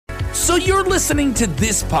So you're listening to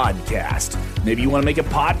this podcast. Maybe you want to make a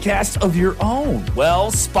podcast of your own.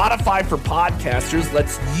 Well, Spotify for Podcasters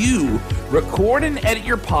lets you record and edit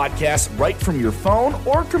your podcast right from your phone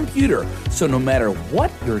or computer. So no matter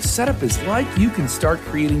what your setup is like, you can start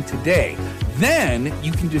creating today. Then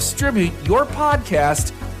you can distribute your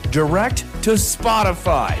podcast direct to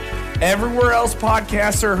Spotify. Everywhere else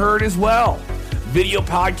podcasts are heard as well. Video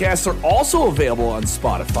podcasts are also available on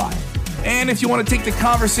Spotify. And if you want to take the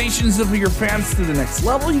conversations of your fans to the next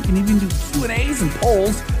level, you can even do Q&As and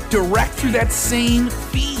polls direct through that same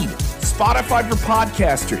feed. Spotify for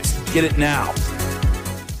Podcasters. Get it now.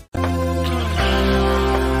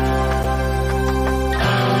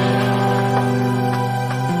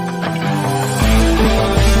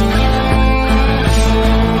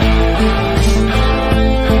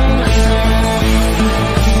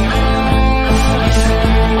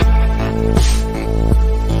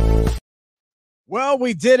 Well,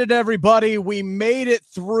 we did it, everybody. We made it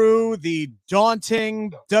through the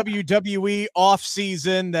daunting WWE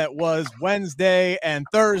offseason that was Wednesday and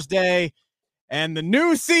Thursday, and the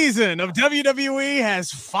new season of WWE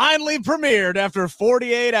has finally premiered after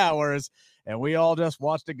 48 hours, and we all just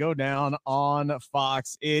watched it go down on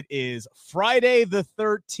Fox. It is Friday the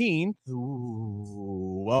 13th.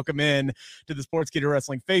 Ooh, welcome in to the Sportskeeda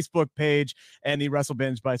Wrestling Facebook page and the Wrestle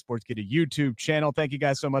Binge by Sportskeeda YouTube channel. Thank you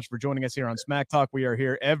guys so much for joining us here on Smack Talk. We are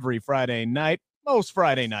here every Friday night, most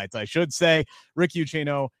Friday nights, I should say. Rick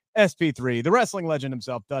Ucchino, SP3, the wrestling legend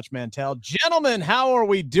himself, Dutch Mantell. Gentlemen, how are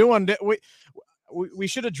we doing? We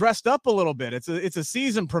should have dressed up a little bit. It's a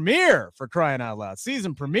season premiere, for crying out loud.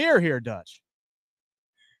 Season premiere here, Dutch.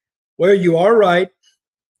 Well, you are right.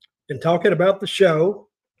 And talking about the show,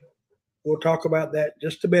 we'll talk about that in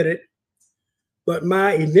just a minute. But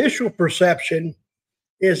my initial perception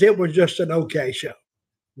is it was just an okay show.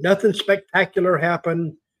 Nothing spectacular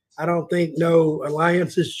happened. I don't think no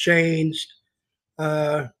alliances changed.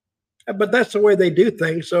 But that's the way they do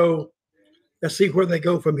things. So let's see where they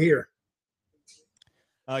go from here.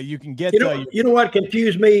 You can get you know what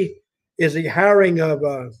confused me is the hiring of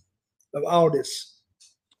Aldis.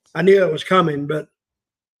 I knew it was coming, but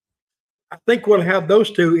I think we'll have those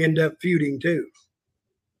two end up feuding too.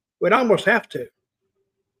 We'd almost have to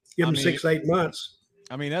give them 6-8 months.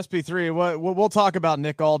 I mean, SP3. We'll talk about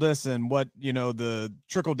Nick Aldis and what the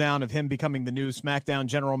trickle down of him becoming the new SmackDown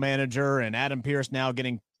general manager and Adam Pearce now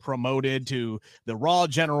getting promoted to the Raw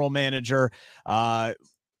general manager.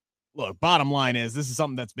 Look, bottom line is this is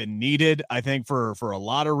something that's been needed, I think, for a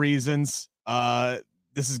lot of reasons.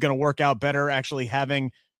 This is going to work out better actually having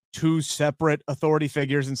two separate authority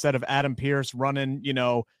figures instead of Adam Pearce running,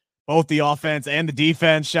 both the offense and the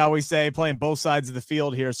defense, shall we say, playing both sides of the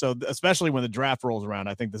field here. So especially when the draft rolls around,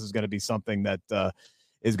 I think this is going to be something that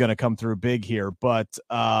is going to come through big here. But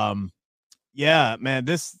yeah, man,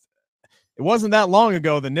 it wasn't that long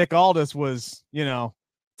ago that Nick Aldis was,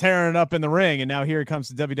 tearing it up in the ring, and now here he comes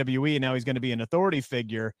to WWE, and now he's going to be an authority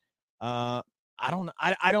figure. I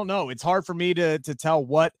don't know. It's hard for me to tell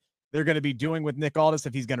what they're going to be doing with Nick Aldis,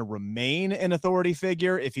 if he's going to remain an authority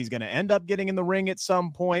figure, if he's going to end up getting in the ring at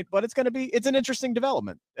some point, but it's an interesting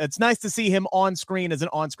development. It's nice to see him on screen as an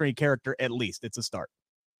on-screen character. At least it's a start.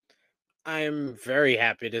 I'm very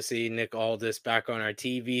happy to see Nick Aldis back on our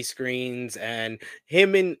TV screens, and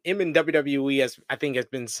him in WWE I think has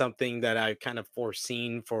been something that I've kind of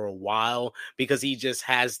foreseen for a while, because he just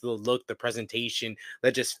has the look, the presentation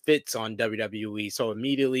that just fits on WWE. So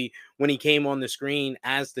immediately when he came on the screen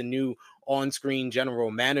as the new on-screen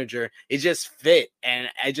general manager, it just fit, and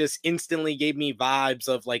it just instantly gave me vibes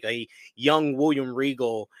of like a young William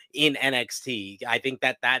Regal in NXT. I think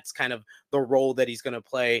that's kind of the role that he's going to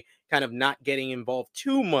play, kind of not getting involved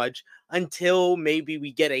too much until maybe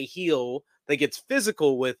we get a heel that gets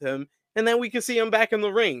physical with him, and then we can see him back in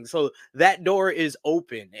the ring. So that door is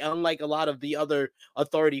open. Unlike a lot of the other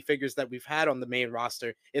authority figures that we've had on the main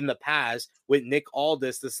roster in the past, with Nick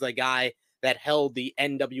Aldis, this is a guy that held the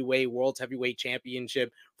NWA World Heavyweight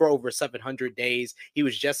Championship for over 700 days. He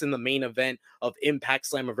was just in the main event of Impact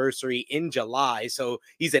Slammiversary in July. So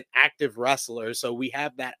he's an active wrestler. So we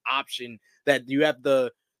have that option that you have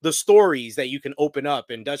the stories that you can open up,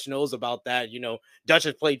 and Dutch knows about that. Dutch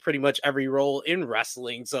has played pretty much every role in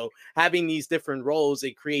wrestling. So having these different roles,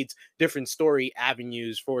 it creates different story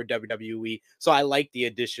avenues for WWE. So I like the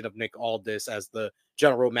addition of Nick Aldis as the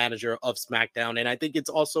general manager of SmackDown. And I think it's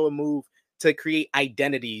also a move to create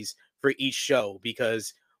identities for each show,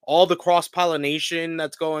 because all the cross-pollination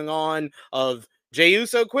that's going on of Jey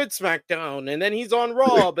Uso quit SmackDown, and then he's on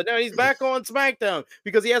Raw, but now he's back on SmackDown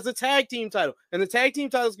because he has the tag team title, and the tag team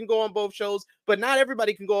titles can go on both shows, but not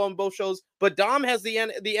everybody can go on both shows. But Dom has the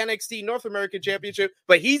NXT North American Championship,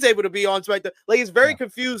 but he's able to be on SmackDown. Like, it's very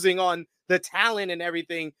confusing on the talent and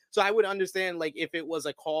everything. So I would understand, like, if it was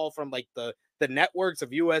a call from like the networks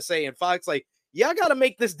of USA and Fox, like, y'all got to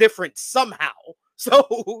make this different somehow.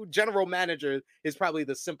 So general manager is probably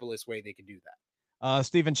the simplest way they can do that.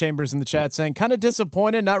 Stephen Chambers in the chat saying, kind of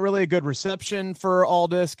disappointed, not really a good reception for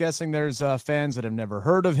Aldis. Guessing there's fans that have never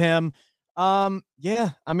heard of him.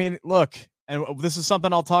 Yeah, I mean, look, and this is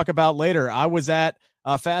something I'll talk about later. I was at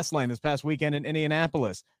Fastlane this past weekend in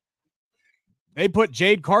Indianapolis. They put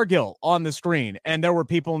Jade Cargill on the screen, and there were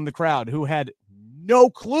people in the crowd who had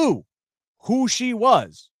no clue who she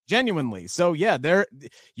was. Genuinely. So yeah,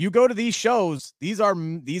 you go to these shows, these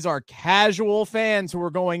are casual fans who are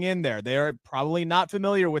going in there. They're probably not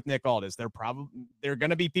familiar with Nick Aldis. They're going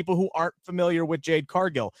to be people who aren't familiar with Jade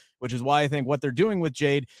Cargill, which is why I think what they're doing with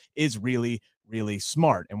Jade is really, really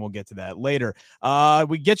smart. And we'll get to that later.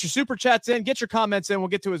 We get your super chats in, get your comments in. We'll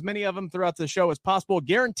get to as many of them throughout the show as possible.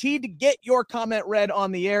 Guaranteed to get your comment read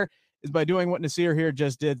on the air is by doing what Nasir here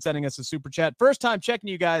just did, sending us a super chat. First time checking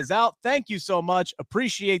you guys out. Thank you so much.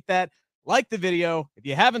 Appreciate that. Like the video. If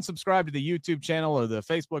you haven't subscribed to the YouTube channel or the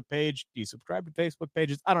Facebook page, do you subscribe to Facebook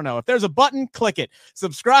pages? I don't know. If there's a button, click it.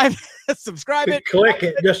 Subscribe. Subscribe it. Click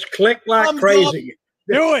it. Just click like Thumbs crazy.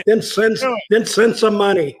 Do it. Then send some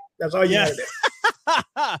money. That's all you gotta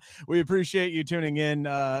do. We appreciate you tuning in,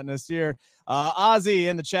 Nasir. Ozzy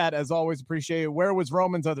in the chat, as always, appreciate it. Where was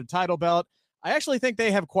Roman's other title belt? I actually think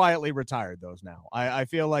they have quietly retired those now. I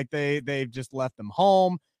feel like they've just left them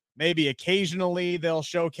home. Maybe occasionally they'll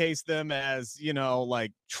showcase them as,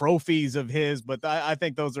 like trophies of his, but I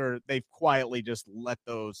think they've quietly just let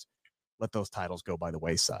those titles go by the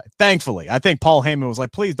wayside. Thankfully, I think Paul Heyman was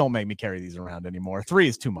like, please don't make me carry these around anymore. 3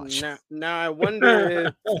 is too much. Now I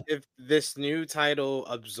wonder if this new title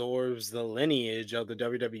absorbs the lineage of the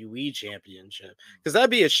WWE Championship, because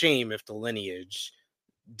that'd be a shame if the lineage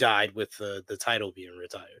died with the title being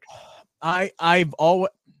retired. I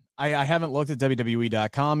haven't looked at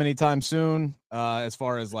WWE.com anytime soon as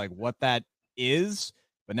far as like what that is,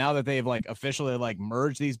 but now that they've like officially like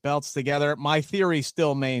merged these belts together, my theory is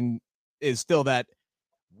still that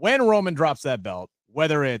when Roman drops that belt,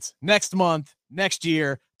 whether it's next month, next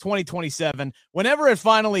year, 2027, whenever it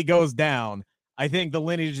finally goes down, I think the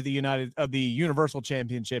lineage of the Universal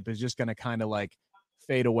Championship is just going to kind of like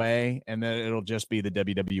fade away, and then it'll just be the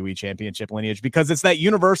WWE Championship lineage, because it's that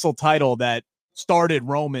Universal title that started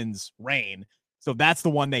Roman's reign. So that's the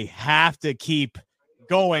one they have to keep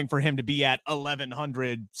going for him to be at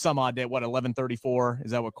 1100 some odd day. What, 1134? Is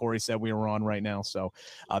that what Corey said we were on right now? So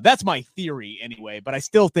that's my theory anyway, but I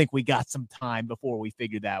still think we got some time before we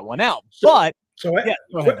figure that one out.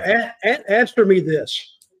 Answer me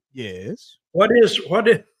this. Yes. What is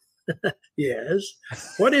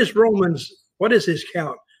Roman's? What is his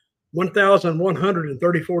count?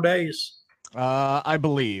 1,134 days. I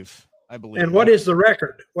believe. And what is the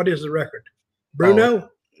record? Bruno?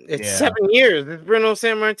 It's 7 years. It's Bruno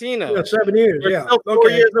Sammartino. Yeah, 7 years. We're still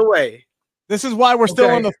 4 years away. This is why we're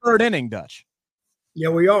still in the third inning, Dutch. Yeah,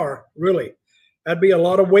 we are. Really. That'd be a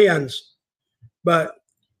lot of wins. But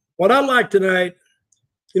what I like tonight,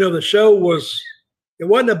 the show it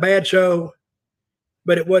wasn't a bad show,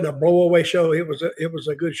 but it wasn't a blowaway show. It was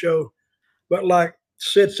a good show. But like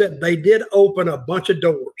Sid said, they did open a bunch of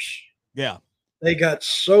doors. Yeah. They got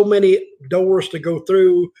so many doors to go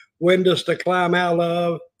through, windows to climb out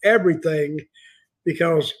of, everything,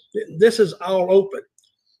 because this is all open.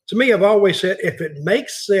 To me, I've always said, if it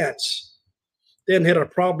makes sense, then it'll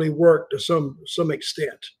probably work to some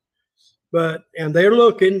extent. And they're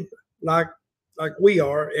looking like we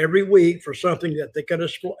are every week for something that they can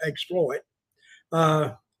exploit.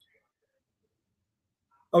 I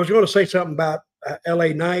was going to say something about LA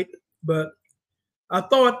Knight, but I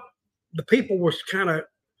thought the people was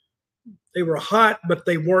they were hot, but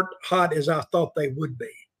they weren't hot as I thought they would be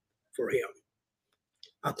for him.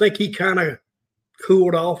 I think he kind of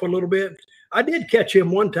cooled off a little bit. I did catch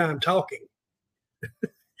him one time talking.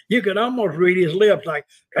 You could almost read his lips like,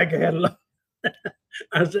 I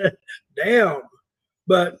said, damn.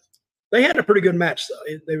 But they had a pretty good match, though.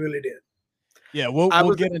 They really did. Yeah, we'll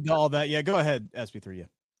get into all that. Yeah, go ahead, SP3. Yeah.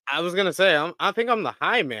 I was gonna say, I think I'm the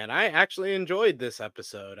high man. I actually enjoyed this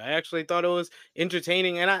episode. I actually thought it was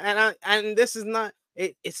entertaining, and this is not.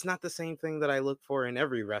 It's not the same thing that I look for in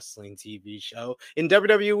every wrestling TV show. In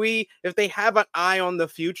WWE, if they have an eye on the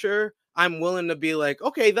future, I'm willing to be like,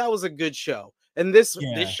 okay, that was a good show. And this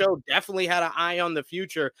Yeah. show definitely had an eye on the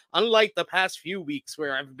future, unlike the past few weeks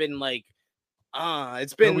where I've been like,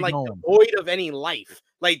 it's been like devoid of any life.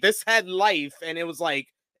 Like this had life, and it was like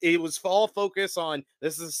it was all focus on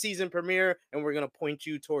this is a season premiere, and we're gonna point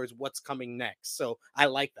you towards what's coming next. So I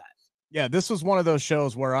like that. Yeah, this was one of those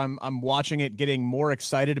shows where I'm watching it, getting more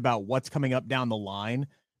excited about what's coming up down the line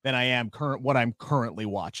than I am what I'm currently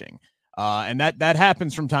watching. And that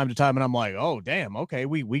happens from time to time, and I'm like, oh damn, okay,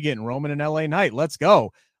 we getting Roman and LA Knight, let's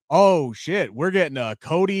go. Oh shit, we're getting a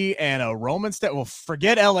Cody and a Roman Well,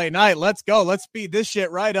 forget LA Knight, let's go. Let's speed this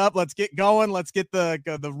shit right up. Let's get going. Let's get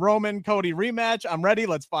the Roman Cody rematch. I'm ready.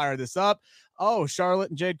 Let's fire this up. Oh, Charlotte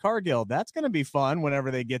and Jade Cargill. That's going to be fun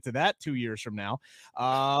whenever they get to that 2 years from now.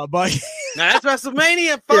 But now that's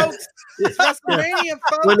WrestleMania, folks. Yeah. It's WrestleMania,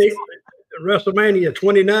 folks. WrestleMania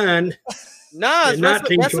 29. Nah, it's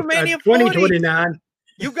WrestleMania 2029.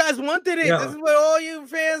 You guys wanted it. Yeah. This is what all you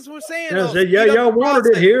fans were saying. Y'all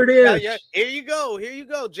wanted it. Here it is. Yeah. Here you go. Here you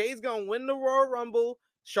go. Jay's going to win the Royal Rumble.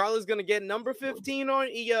 Charlotte's going to get number 15 on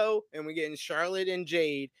EO, and we're getting Charlotte and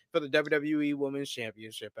Jade for the WWE Women's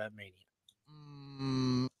Championship at Mania.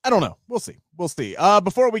 I don't know. We'll see.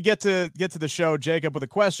 Before we get to the show, Jacob with a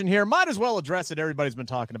question here. Might as well address it. Everybody's been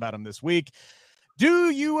talking about him this week.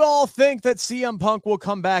 Do you all think that CM Punk will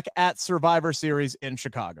come back at Survivor Series in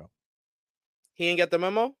Chicago? He ain't got the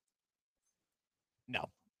memo? No.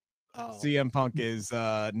 Oh. CM Punk is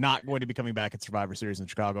not going to be coming back at Survivor Series in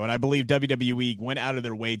Chicago. And I believe WWE went out of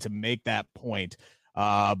their way to make that point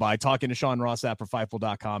by talking to Sean Rossap for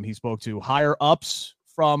Fightful.com. He spoke to higher ups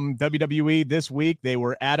from WWE this week. They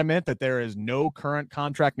were adamant that there is no current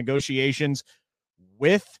contract negotiations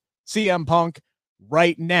with CM Punk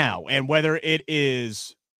right now. And whether it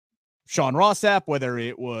is Sean Rossap, whether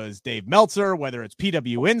it was Dave Meltzer, whether it's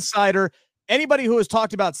PW Insider, anybody who has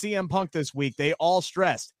talked about CM Punk this week, they all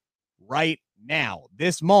stressed right now,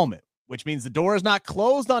 this moment, which means the door is not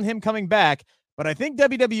closed on him coming back. But I think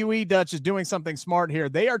WWE Dutch is doing something smart here.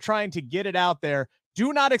 They are trying to get it out there.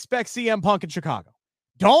 Do not expect CM Punk in Chicago.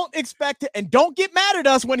 Don't expect it, and don't get mad at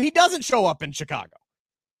us when he doesn't show up in Chicago.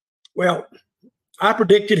 Well, I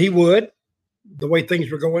predicted he would, the way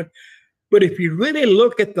things were going. But if you really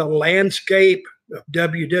look at the landscape of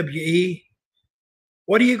WWE,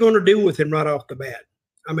 what are you going to do with him right off the bat?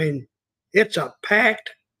 I mean, it's a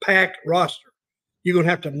packed roster. You're going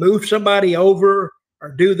to have to move somebody over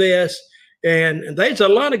or do this. And there's a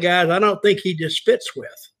lot of guys I don't think he just fits with.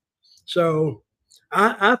 So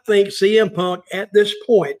I think CM Punk at this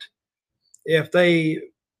point, if they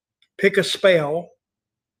pick a spell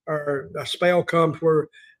or a spell comes where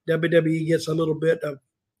WWE gets a little bit of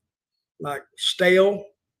like stale,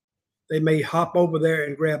 they may hop over there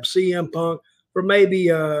and grab CM Punk for maybe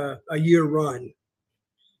a year run.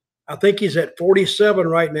 I think he's at 47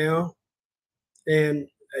 right now. And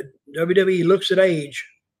WWE looks at age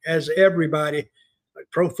as everybody, like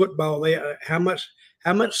pro football, how much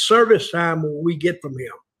service time will we get from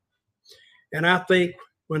him? And I think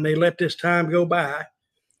when they let this time go by,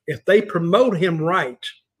 if they promote him right,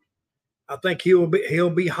 I think he'll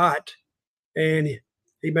be hot, and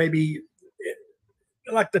he may be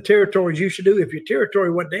like the territories used to do. If your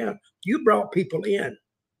territory went down, you brought people in.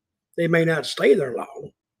 They may not stay there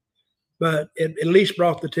long, but it at least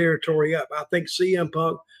brought the territory up. I think CM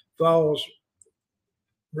Punk falls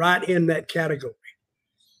right in that category.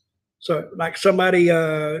 So like somebody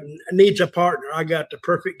needs a partner. I got the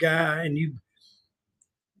perfect guy, and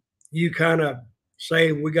you kind of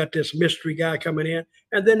say, we got this mystery guy coming in,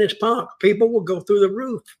 and then it's Punk. People will go through the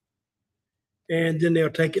roof, and then they'll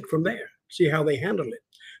take it from there, see how they handle it.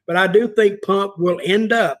 But I do think Punk will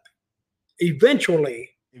end up eventually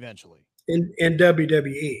in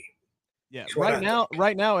WWE. Yeah, right now,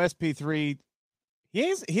 SP3,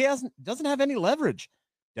 doesn't have any leverage.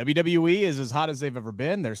 WWE is as hot as they've ever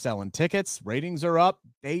been. They're selling tickets. Ratings are up.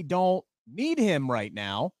 They don't need him right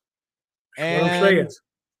now. And what I'm saying.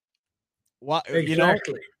 What,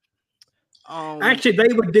 exactly. Actually,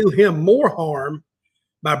 they would do him more harm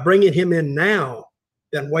by bringing him in now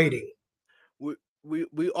than waiting.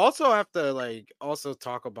 We also have to also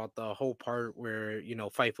talk about the whole part where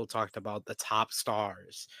Fightful talked about the top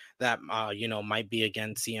stars that might be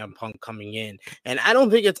against CM Punk coming in, and I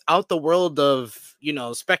don't think it's out the world of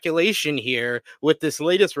speculation here with this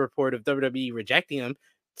latest report of WWE rejecting him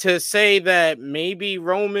to say that maybe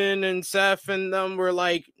Roman and Seth and them were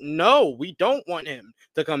like, no, we don't want him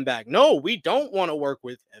to come back. No, we don't want to work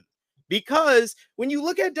with him, because when you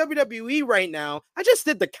look at WWE right now, I just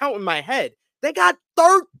did the count in my head. They got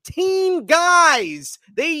 13 guys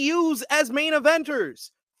they use as main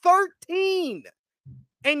eventers. 13.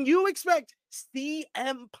 And you expect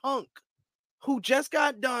CM Punk, who just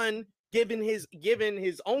got done given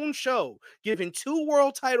his own show, given 2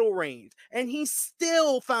 world title reigns, and he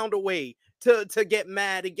still found a way to get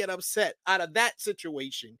mad and get upset out of that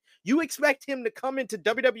situation. You expect him to come into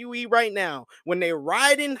WWE right now when they're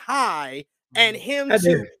riding high and him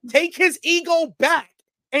to take his ego back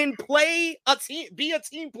and play a team, be a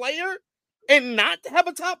team player and not have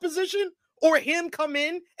a top position, or him come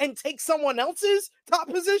in and take someone else's top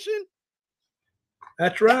position?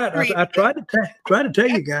 That's right. I tried to tell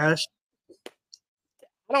you guys.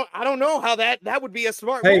 I don't know how that would be a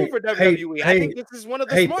smart move for WWE. I think this is one of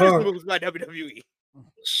the smartest moves by WWE.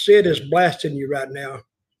 Sid is blasting you right now.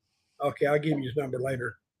 Okay, I'll give you his number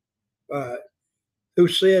later. Who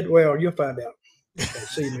said? Well, you'll find out.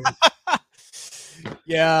 See me.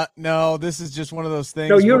 Yeah, no, this is just one of those things.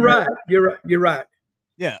 No, you're right. You're right.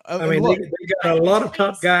 Yeah, I mean, they got a lot of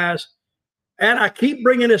top guys, and I keep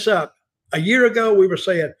bringing this up. A year ago, we were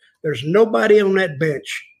saying there's nobody on that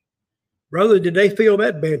bench. Brother, did they fill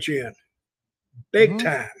that bench in big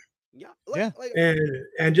time? Yeah,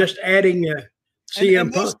 and just adding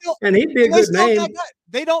CM Punk, and he'd be a good name.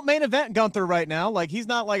 They don't main event Gunther right now. Like, he's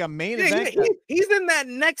not like a main event. He's in that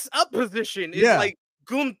next up position. It's like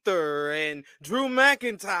Gunther and Drew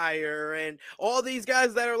McIntyre and all these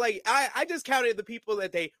guys that are like, I just counted the people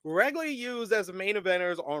that they regularly use as main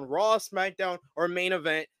eventers on Raw, SmackDown, or main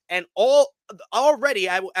event. And already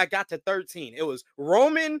I got to 13. It was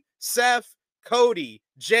Roman, Seth, Cody,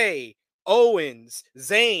 Jay, Owens,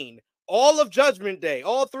 Zayn, all of Judgment Day,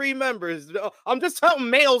 all 3 members. I'm just counting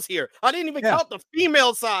males here. I didn't even count the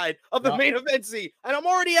female side of the main event scene. And I'm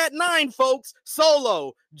already at 9, folks.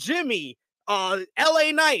 Solo, Jimmy,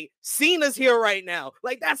 LA Knight, Cena's here right now.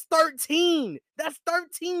 Like, that's 13. That's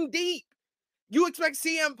 13 deep. You expect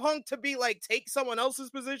CM Punk to be like, take someone else's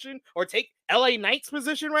position or take LA Knight's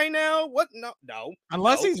position right now? What? No.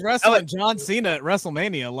 Unless he's wrestling John Cena at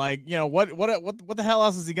WrestleMania. Like, you know, what the hell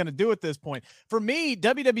else is he going to do at this point? For me,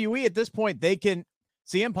 WWE at this point, CM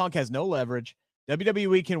Punk has no leverage.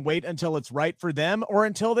 WWE can wait until it's right for them or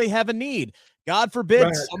until they have a need. God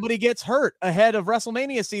forbid somebody gets hurt ahead of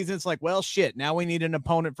WrestleMania season. It's like, well, shit, now we need an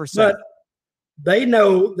opponent for Seth. But they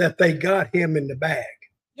know that they got him in the bag.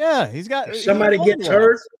 Yeah, he's got. If somebody gets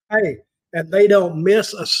hurt, and they don't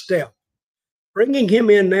miss a step. Bringing him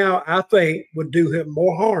in now, I think, would do him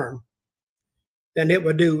more harm than it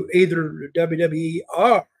would do either WWE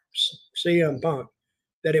or CM Punk.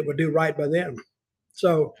 That it would do right by them.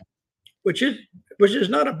 So, which is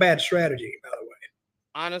not a bad strategy, by the way.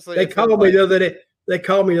 Honestly, they called me the other day. They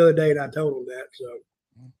called me the other day, and I told them that. So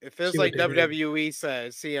it feels like WWE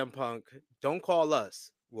says, CM Punk, don't call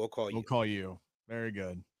us. We'll call you. We'll call you. Very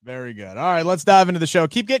good. Very good. All right, let's dive into the show.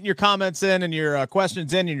 Keep getting your comments in and your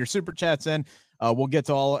questions in and your super chats in. We'll get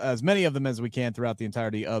to as many of them as we can throughout the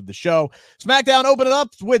entirety of the show. SmackDown opening up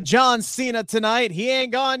with John Cena tonight. He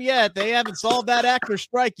ain't gone yet. They haven't solved that actor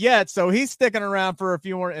strike yet, so he's sticking around for a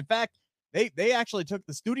few more. In fact, they actually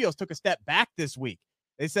the studios took a step back this week.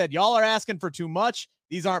 They said, y'all are asking for too much.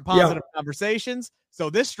 These aren't positive conversations. So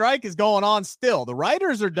this strike is going on still. The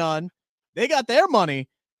writers are done. They got their money.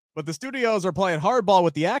 But the studios are playing hardball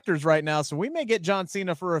with the actors right now, so we may get John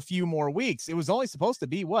Cena for a few more weeks. It was only supposed to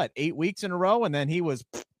be, 8 weeks in a row, and then he was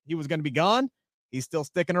going to be gone. He's still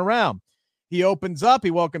sticking around. He opens up.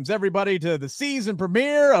 He welcomes everybody to the season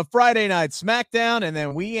premiere of Friday Night SmackDown, and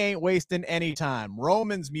then we ain't wasting any time.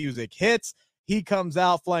 Roman's music hits. He comes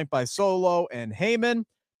out flanked by Solo and Heyman.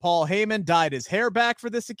 Paul Heyman dyed his hair back for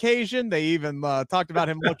this occasion. They even talked about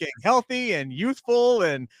him looking healthy and youthful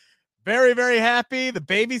and very, very happy. The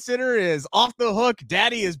babysitter is off the hook.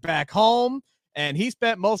 Daddy is back home. And he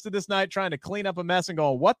spent most of this night trying to clean up a mess and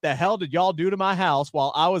going, what the hell did y'all do to my house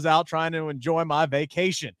while I was out trying to enjoy my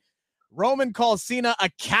vacation? Roman calls Cena a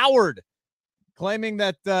coward, claiming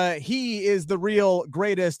that he is the real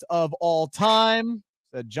greatest of all time.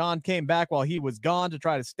 Said John came back while he was gone to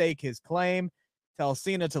try to stake his claim. Tells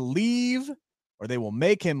Cena to leave, or they will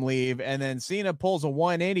make him leave. And then Cena pulls a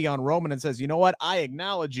 180 on Roman and says, you know what? I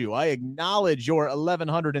acknowledge you. I acknowledge your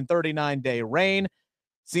 1,139-day reign.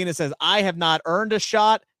 Cena says, I have not earned a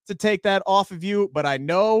shot to take that off of you, but I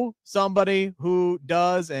know somebody who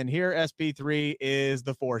does. And here SP3 is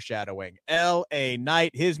the foreshadowing. LA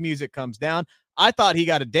Knight, his music comes down. I thought he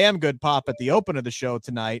got a damn good pop at the open of the show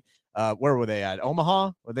tonight. Where were they at?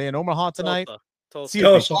 Omaha? Were they in Omaha tonight?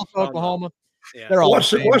 Tulsa, Oklahoma. Yeah. They're all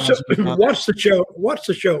what's the show? What's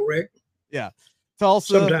the show, Rick? Yeah.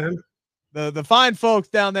 Tulsa. Sometime. The fine folks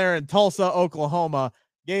down there in Tulsa, Oklahoma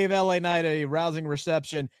gave LA Knight a rousing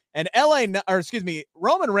reception. And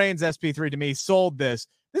Roman Reigns SP3 to me sold this.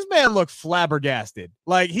 This man looked flabbergasted.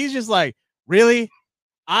 Like, he's just like, really?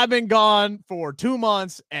 I've been gone for 2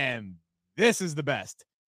 months, and this is the best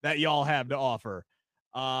that y'all have to offer.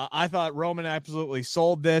 I thought Roman absolutely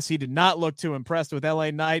sold this. He did not look too impressed with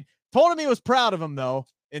LA Knight. Told him he was proud of him, though.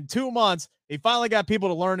 In 2 months, he finally got people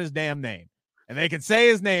to learn his damn name, and they can say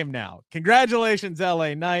his name now. Congratulations,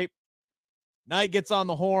 LA Knight. Knight gets on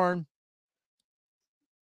the horn.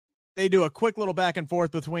 They do a quick little back and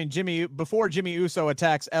forth before Jimmy Uso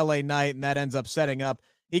attacks LA Knight, and that ends up setting up.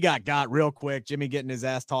 He got real quick. Jimmy getting his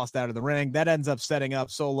ass tossed out of the ring. That ends up setting up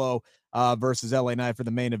Solo versus LA Knight for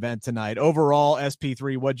the main event tonight. Overall,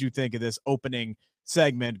 SP3, what'd you think of this opening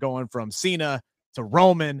segment going from Cena to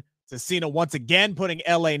Roman to Cena once again putting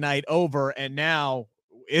LA Knight over, and now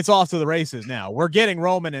it's off to the races now. We're getting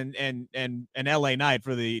Roman and LA Knight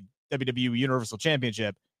for the WWE Universal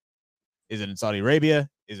Championship. Is it in Saudi Arabia?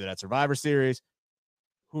 Is it at Survivor Series?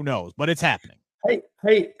 Who knows? But it's happening.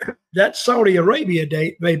 Hey, that Saudi Arabia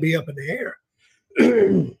date may be up in the air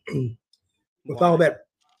with all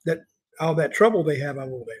that trouble they have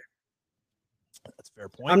over there. That's a fair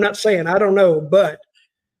point. I'm not saying I don't know, but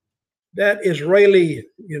that Israeli,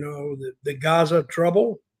 the Gaza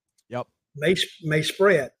trouble, yep, may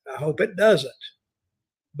spread. I hope it doesn't,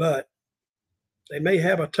 but they may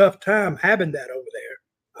have a tough time having that over there.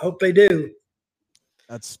 I hope they do.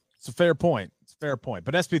 It's a fair point. It's a fair point.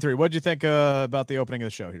 But SP3, what did you think about the opening of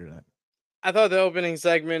the show here tonight? I thought the opening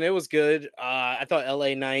segment, it was good. I thought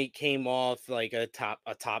LA Knight came off like a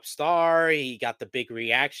top star. He got the big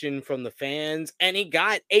reaction from the fans, and he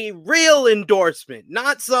got a real endorsement,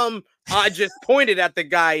 not some I just pointed at the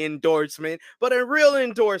guy endorsement, but a real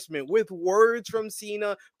endorsement with words from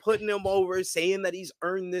Cena putting him over, saying that he's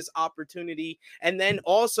earned this opportunity. And then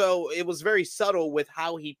also it was very subtle with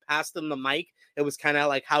how he passed him the mic. It was kind of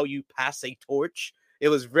like how you pass a torch. It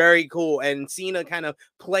was very cool. And Cena kind of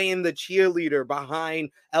playing the cheerleader behind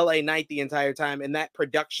LA Knight the entire time. And that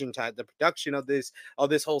production of this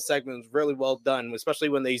whole segment was really well done, especially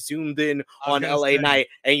when they zoomed in on LA Knight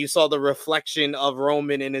and you saw the reflection of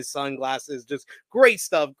Roman in his sunglasses. Just great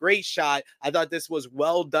stuff. Great shot. I thought this was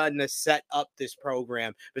well done to set up this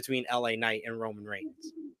program between LA Knight and Roman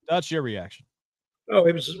Reigns. That's your reaction. Oh,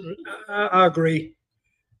 it was, I agree.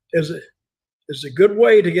 It's a good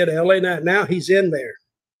way to get LA Knight. Now he's in there.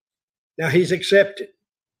 Now he's accepted.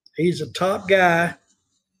 He's a top guy,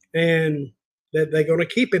 and they're going to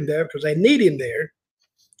keep him there because they need him there.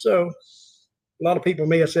 So a lot of people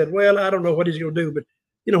may have said, well, I don't know what he's going to do. But,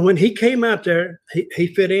 when he came out there, he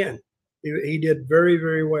fit in. He did very,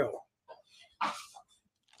 very well.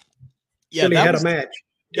 Yeah, Till he had a match.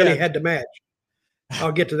 Till he had the match.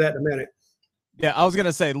 I'll get to that in a minute. Yeah, I was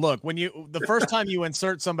gonna say, look, the first time you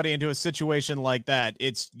insert somebody into a situation like that,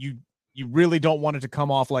 it's you really don't want it to come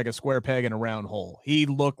off like a square peg in a round hole. He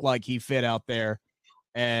looked like he fit out there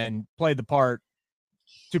and played the part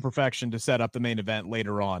to perfection to set up the main event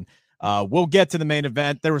later on. We'll get to the main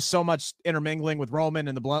event. There was so much intermingling with Roman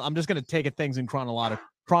and the blood. I'm just gonna take things in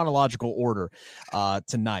chronological order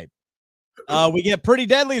tonight. We get Pretty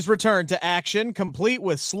Deadly's return to action, complete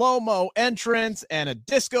with slow-mo entrance and a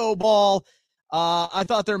disco ball. I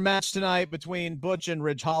thought their match tonight between Butch and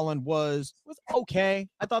Ridge Holland was okay.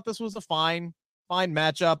 I thought this was a fine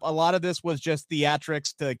matchup. A lot of this was just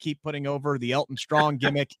theatrics to keep putting over the Elton Strong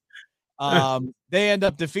gimmick. They end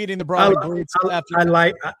up defeating the Brawley Brutes.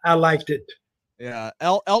 I liked it. Yeah,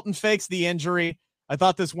 Elton fakes the injury. I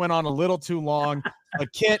thought this went on a little too long.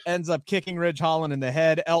 But Kit ends up kicking Ridge Holland in the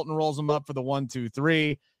head. Elton rolls him up for the 1, 2,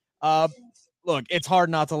 3. Look, it's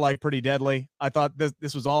hard not to like Pretty Deadly. I thought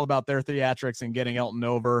this was all about their theatrics and getting Elton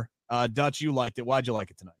over. Dutch, you liked it. Why'd you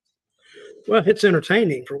like it tonight? Well, it's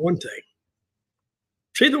entertaining for one thing.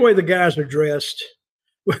 See the way the guys are dressed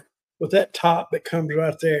with that top that comes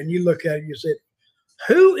right there, and you look at it and you say,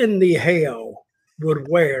 who in the hell would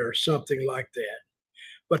wear something like that?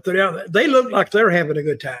 But they look like they're having a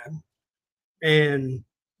good time, and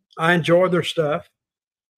I enjoy their stuff.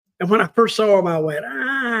 And when I first saw them, I went,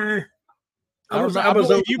 I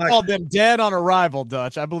believe you called them dead on arrival,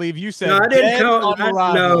 Dutch. I believe you said no, I didn't dead call on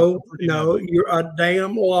arrival. No, you're a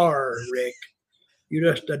damn liar, Rick.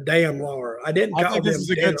 You're just a damn liar. I didn't call them. I think this is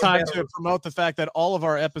a good time to promote the fact that all of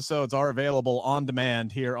our episodes are available on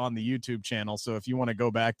demand here on the YouTube channel. So if you want to go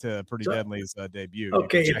back to Pretty Deadly's debut.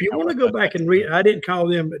 Okay, if you want to go back and read, I didn't call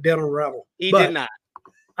them dead on arrival. He did not.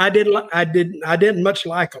 I didn't much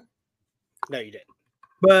like them. No, you didn't.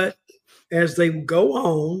 But as they go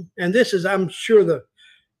on, and this is, I'm sure, the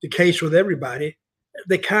case with everybody,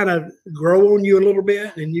 they kind of grow on you a little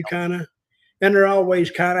bit, and and they're always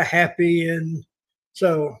kind of happy, and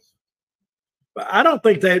so. But I don't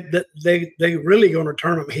think that they really going to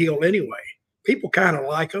turn them heel anyway. People kind of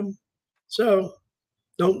like them, so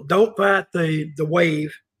Don't fight the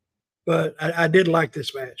wave. But I did like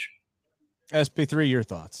this match. SP3, your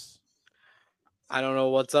thoughts? I don't know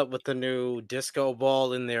what's up with the new disco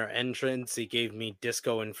ball in their entrance. He gave me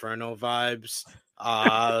Disco Inferno vibes.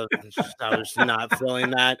 I was not feeling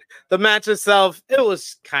that. The match itself, it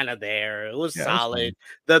was kind of there. It was solid.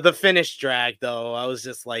 The finish drag, though, I was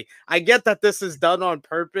just like, I get that this is done on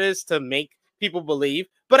purpose to make people believe,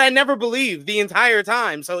 but I never believed the entire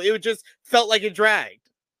time. So it just felt like it dragged.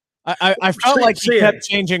 I felt like he kept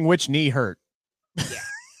changing which knee hurt. Yeah.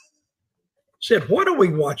 Said, what are we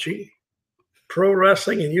watching? Pro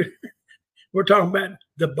wrestling, and we're talking about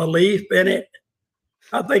the belief in it.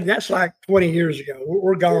 I think that's like 20 years ago.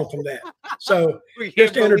 We're gone from that. So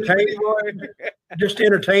just entertain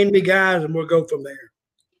me, guys, and we'll go from there.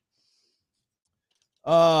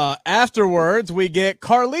 Afterwards, we get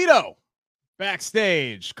Carlito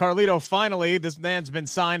backstage. Carlito finally, this man's been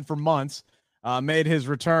signed for months, made his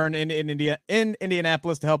return in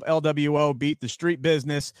Indianapolis to help LWO beat the Street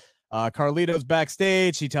Business. Carlito's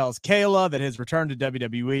backstage. He tells Kayla that his return to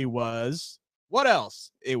WWE was what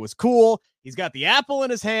else? It was cool. He's got the apple in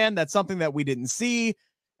his hand. That's something that we didn't see.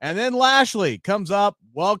 And then Lashley comes up,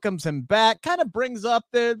 welcomes him back, kind of brings up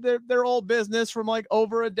their old business from like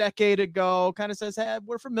over a decade ago, kind of says, hey,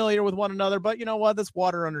 we're familiar with one another, but you know what? There's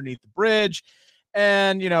water underneath the bridge.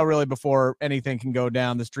 And, you know, really before anything can go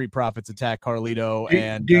down, the Street Profits attack Carlito.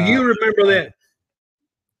 Do you remember that?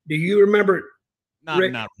 Do you remember?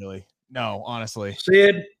 Not really. No, honestly.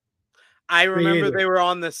 Sid? I remember they were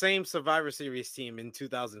on the same Survivor Series team in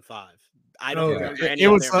 2005. I don't remember any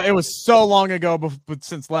of their it was so long ago, but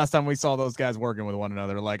since last time we saw those guys working with one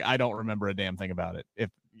another, like I don't remember a damn thing about it. I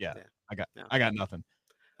got nothing.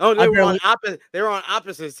 Oh, they were on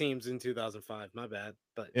opposite teams in 2005. My bad.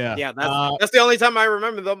 But yeah, that's the only time I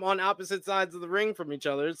remember them on opposite sides of the ring from each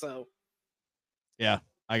other. So yeah.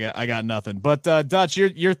 I got nothing. But Dutch,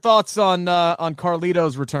 your thoughts on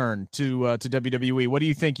Carlito's return to WWE? What do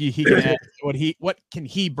you think he can add? What can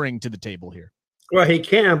he bring to the table here? Well, he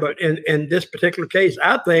can, but in this particular case,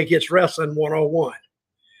 I think it's wrestling 101.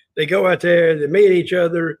 They go out there, they meet each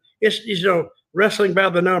other. It's wrestling by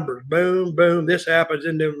the numbers. Boom, boom. This happens,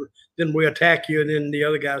 and then we attack you, and then the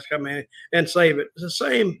other guys come in and save it. It's the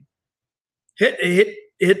same.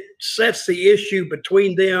 It sets the issue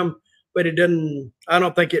between them. But it doesn't. I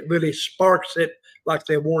don't think it really sparks it like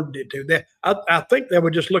they wanted it to. I think they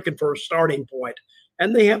were just looking for a starting point,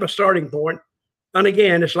 and they have a starting point. And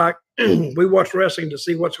again, it's like we watch wrestling to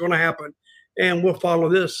see what's going to happen, and we'll follow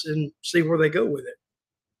this and see where they go with it.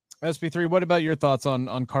 SP3, what about your thoughts on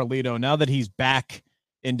Carlito now that he's back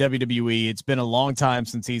in WWE? It's been a long time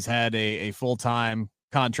since he's had a full-time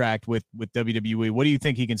contract with WWE. What do you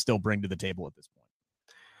think he can still bring to the table at this point?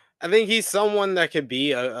 I think he's someone that could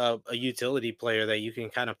be a utility player that you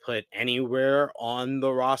can kind of put anywhere on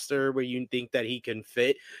the roster where you think that he can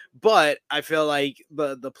fit. But I feel like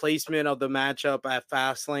the placement of the matchup at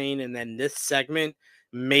Fastlane and then this segment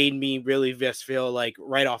made me really just feel like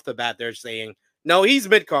right off the bat they're saying, no, he's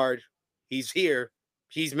mid-card. He's here.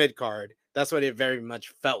 He's mid-card. That's what it very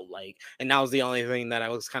much felt like. And that was the only thing that I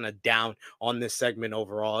was kind of down on this segment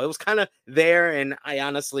overall. It was kind of there, and I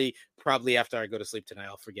honestly, probably after I go to sleep tonight,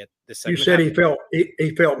 I'll forget this segment. You said he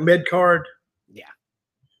felt mid-card? Yeah.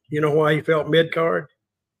 You know why he felt mid-card?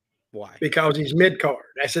 Why? Because he's mid-card.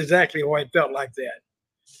 That's exactly why it felt like that.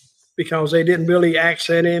 Because they didn't really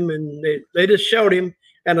accent him, and they just showed him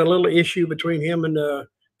and a little issue between him and the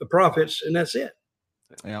Profits, and that's it.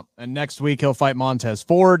 Yeah, and next week he'll fight Montez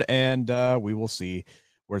Ford, and we will see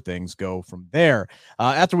where things go from there.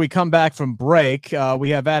 After we come back from break, we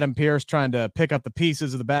have Adam Pearce trying to pick up the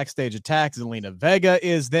pieces of the backstage attack. Zelina Vega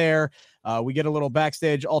is there. We get a little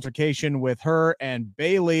backstage altercation with her and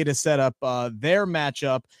Bayley to set up their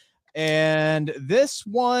matchup, and this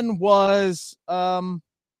one was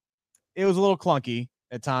it was a little clunky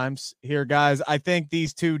at times here, guys. I think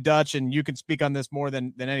these two, Dutch, and you can speak on this more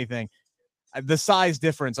than anything. The size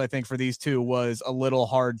difference, I think, for these two was a little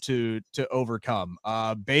hard to overcome.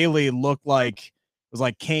 Bayley looked like it was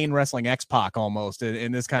like Kane wrestling X-Pac almost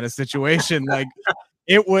in this kind of situation. Like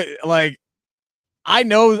it would like I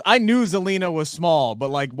knew Zelina was small, but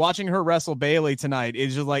like watching her wrestle Bayley tonight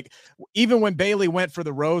is just like even when Bayley went for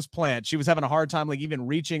the rose plant, she was having a hard time like even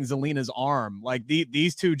reaching Zelina's arm. Like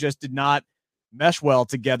these two just did not mesh well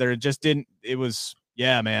together. It just didn't. It was.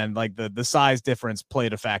 Yeah, man, like the size difference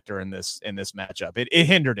played a factor in this matchup. It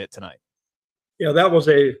hindered it tonight. Yeah, that was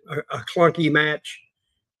a clunky match.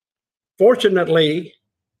 Fortunately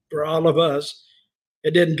for all of us,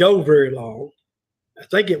 it didn't go very long. I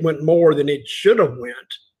think it went more than it should have went,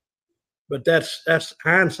 but that's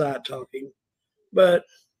hindsight talking. But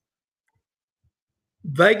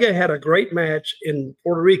Vega had a great match in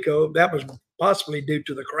Puerto Rico. That was possibly due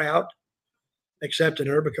to the crowd accepting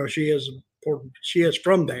her because she is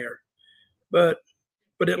from there. But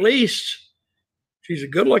at least she's a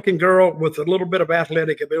good-looking girl with a little bit of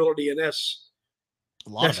athletic ability, and that's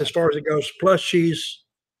as far as it goes. Plus, she's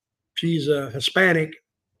Hispanic,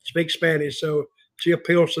 speaks Spanish, so she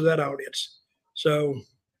appeals to that audience. So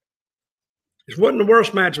it wasn't the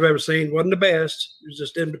worst match I've ever seen. Wasn't the best. It was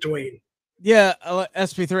just in between. Yeah,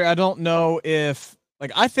 SP3. I don't know if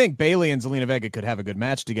I think Bayley and Zelina Vega could have a good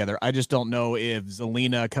match together. I just don't know if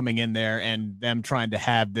Zelina coming in there and them trying to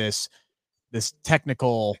have this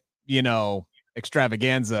technical,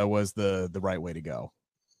 extravaganza was the right way to go.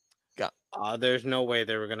 There's no way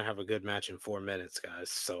they were gonna have a good match in 4 minutes, guys.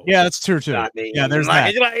 So yeah, that's true too. Yeah, there's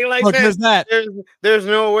that. Look, there's that. There's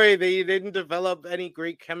no way they didn't develop any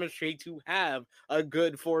great chemistry to have a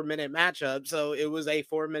good 4-minute matchup. So it was a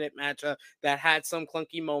 4-minute matchup that had some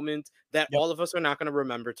clunky moments that all of us are not gonna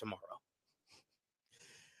remember tomorrow.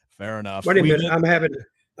 Fair enough. Wait a minute,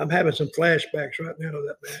 I'm having some flashbacks right now to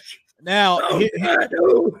that match. Now,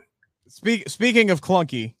 speaking of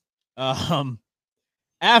clunky,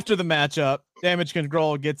 after the matchup, Damage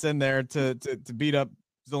Control gets in there to beat up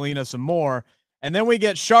Zelina some more, and then we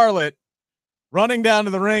get Charlotte running down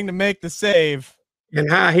to the ring to make the save in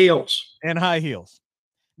high heels.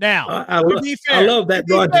 Now, I love that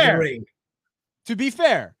run to the ring. To be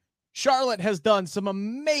fair, Charlotte has done some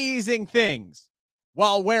amazing things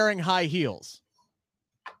while wearing high heels.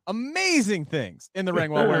 Amazing things in the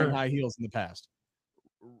ring while wearing high heels in the past.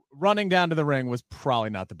 Running down to the ring was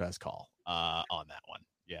probably not the best call on that one.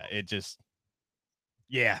 Yeah, it just,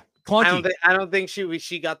 clunky. I don't think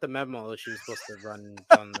she got the memo that she was supposed to run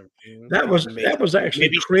down the ring. That was actually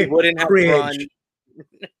maybe she wouldn't have run.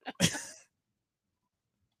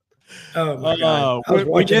 Oh my God! I was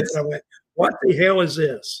watching it. I went, "What the hell is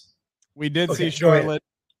this?" We did see Charlotte.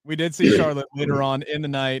 We did see Charlotte later on in the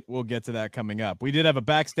night. We'll get to that coming up. We did have a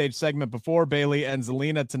backstage segment before Bayley and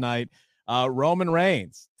Zelina tonight. Roman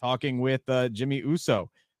Reigns talking with Jimmy Uso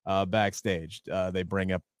backstage. They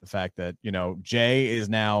bring up the fact that, Jay is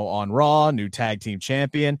now on Raw, new tag team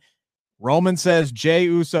champion. Roman says Jay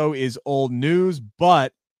Uso is old news,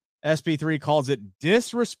 but SP3 calls it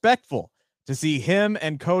disrespectful to see him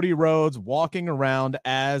and Cody Rhodes walking around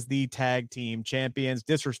as the tag team champions.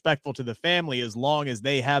 Disrespectful to the family as long as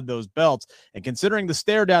they have those belts. And considering the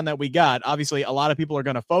stare down that we got, obviously a lot of people are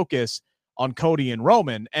going to focus on Cody and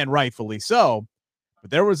Roman, and rightfully so. But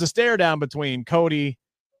there was a stare down between Cody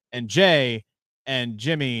and Jay and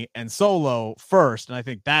Jimmy and Solo first. And I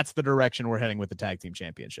think that's the direction we're heading with the tag team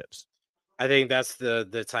championships. I think that's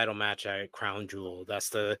the title match at Crown Jewel. That's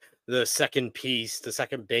the second piece, the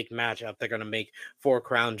second big matchup they're going to make for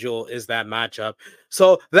Crown Jewel is that matchup.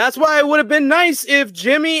 So that's why it would have been nice if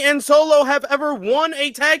Jimmy and Solo have ever won a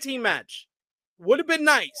tag team match. Would have been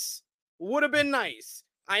nice.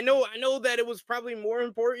 I know that it was probably more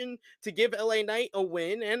important to give LA Knight a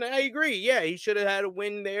win, and I agree. Yeah, he should have had a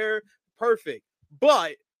win there. Perfect.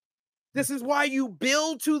 But this is why you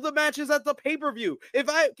build to the matches at the pay-per-view.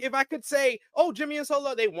 If I could say, oh, Jimmy and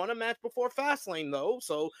Solo, they won a match before Fastlane, though.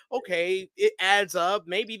 So, okay, it adds up.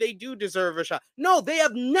 Maybe they do deserve a shot. No, they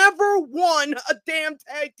have never won a damn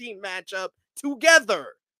tag team matchup together.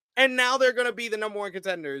 And now they're going to be the number one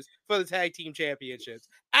contenders for the tag team championships.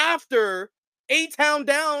 After A-Town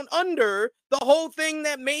Down Under, the whole thing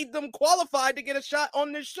that made them qualified to get a shot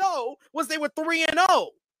on this show was they were 3-0.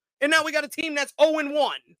 And now we got a team that's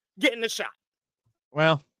 0-1. Getting a shot.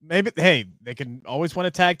 Well, maybe, hey, they can always win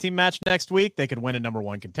a tag team match next week. They could win a number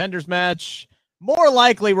one contenders match. More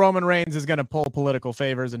likely, Roman Reigns is going to pull political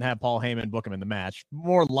favors and have Paul Heyman book him in the match.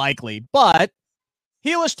 More likely, but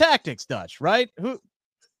heelish tactics, Dutch, right?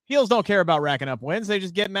 Heels don't care about racking up wins. They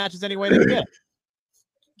just get matches any way they get.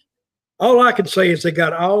 All I can say is they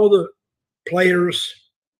got all the players,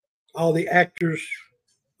 all the actors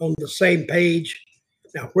on the same page.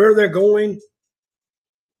 Now, where they're going,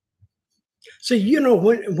 see,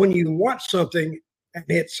 when you watch something and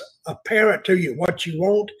it's apparent to you what you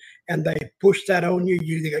want and they push that on you,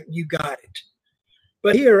 you got it.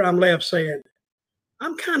 But here I'm left saying,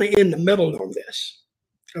 I'm kind of in the middle on this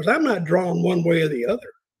because I'm not drawn one way or the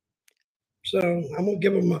other. So I'm going to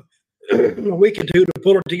give them a week or two to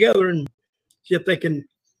pull it together and see if they can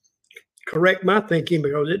correct my thinking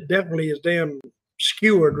because it definitely is damn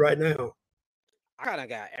skewered right now. I kind of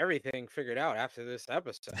got everything figured out after this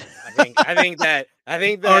episode. I think that.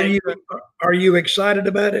 Are you excited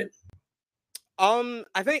about it?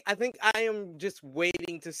 I think I am just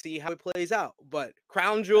waiting to see how it plays out. But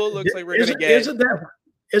Crown Jewel looks like we're gonna get.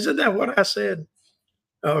 Isn't that what I said?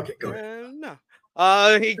 Oh, okay, go ahead. No.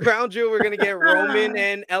 He Crown Jewel. We're gonna get Roman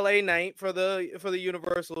and LA Knight for the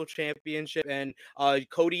Universal Championship, and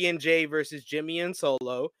Cody and Jay versus Jimmy and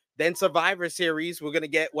Solo. Then Survivor Series, we're gonna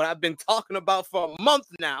get what I've been talking about for a month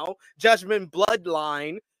now: Judgment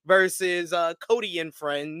Bloodline versus Cody and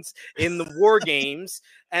friends in the War Games.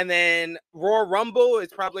 And then Royal Rumble is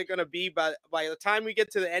probably gonna be by the time we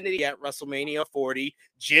get to the end of the at WrestleMania 40,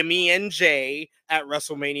 Jimmy and Jay at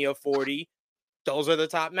WrestleMania 40. Those are the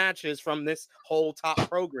top matches from this whole top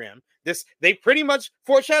program. They pretty much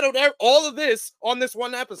foreshadowed all of this on this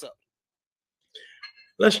one episode.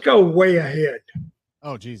 Let's go way ahead.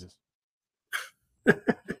 Oh, Jesus.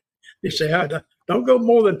 You say, don't go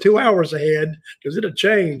more than 2 hours ahead because it'll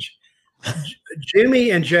change. Jimmy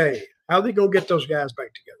and Jay, how are they going to get those guys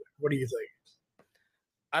back together? What do you think?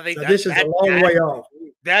 I think this is a long way off.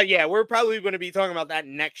 We're probably going to be talking about that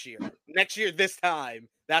next year. Next year, this time,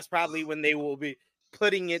 that's probably when they will be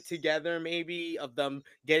putting it together, maybe, of them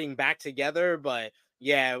getting back together. But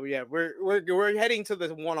yeah, we're heading to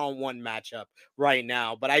the one-on-one matchup right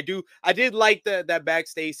now. But I did like that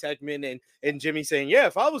backstage segment and Jimmy saying, "Yeah,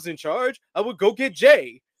 if I was in charge, I would go get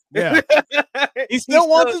Jay." Yeah, he still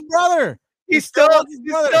wants his brother. He's still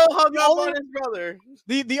hung up on his brother.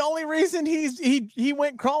 The only reason he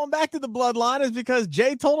went crawling back to the bloodline is because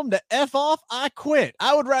Jay told him to F off. I quit.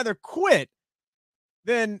 I would rather quit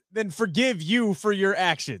than forgive you for your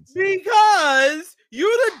actions. Because you're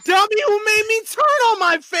the dummy who made me turn on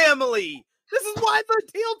my family. This is why the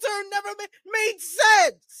heel turn never made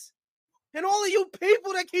sense. And all of you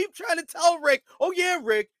people that keep trying to tell Rick, "Oh yeah,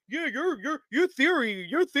 Rick, yeah, your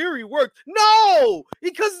theory worked." No,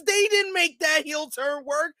 because they didn't make that heel turn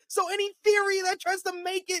work. So any theory that tries to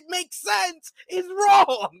make it make sense is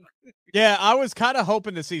wrong. Yeah, I was kind of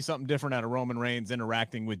hoping to see something different out of Roman Reigns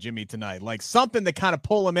interacting with Jimmy tonight, like something to kind of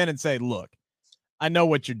pull him in and say, "Look, I know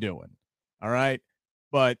what you're doing, all right,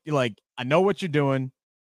 but like I know what you're doing.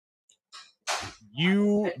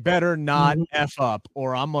 You better not F up,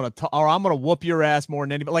 or I'm gonna whoop your ass more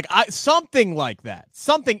than anybody." Like something like that,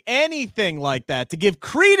 anything like that, to give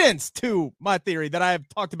credence to my theory that I have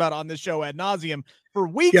talked about on this show ad nauseum for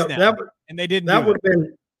weeks now, and they didn't. That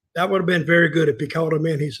would have been very good if he called him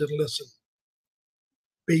in. He said, "Listen,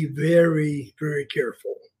 be very, very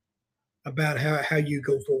careful about how you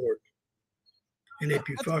go forward, and if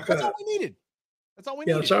you fuck up, that's all we needed. That's all we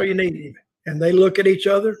needed. That's all you need." And they look at each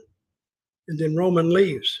other. And then Roman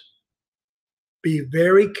leaves. Be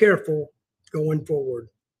very careful going forward.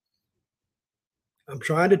 I'm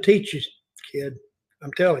trying to teach you, kid.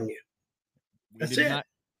 I'm telling you. That's it.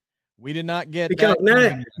 We did not get because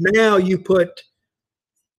that. Now you put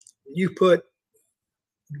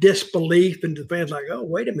disbelief into fans like, "Oh,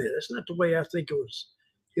 wait a minute, that's not the way I think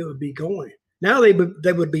it would be going." Now they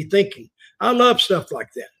would be thinking. I love stuff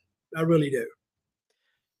like that. I really do.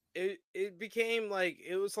 It became like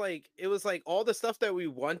it was like all the stuff that we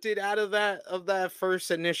wanted out of that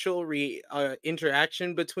first initial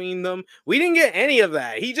interaction between them. We didn't get any of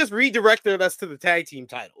that. He just redirected us to the tag team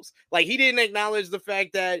titles. Like, he didn't acknowledge the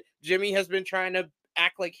fact that Jimmy has been trying to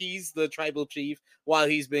act like he's the tribal chief while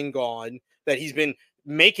he's been gone, that he's been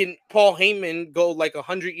making Paul Heyman go like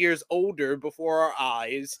 100 years older before our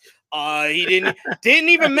eyes. He didn't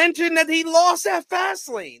even mention that he lost at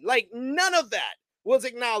Fastlane. Like, none of that was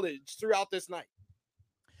acknowledged throughout this night.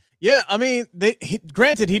 Yeah, I mean,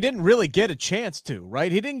 granted, he didn't really get a chance to,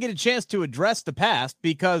 right? He didn't get a chance to address the past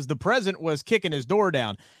because the present was kicking his door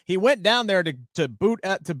down. He went down there to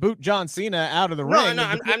boot John Cena out of the ring. No,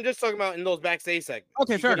 I'm just talking about in those backstage segments.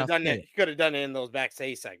 Okay, fair enough. He could have done it in those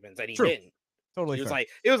backstage segments, and he didn't. Totally.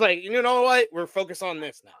 It was like, you know what? We're focused on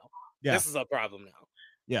this now. Yeah. This is a problem now.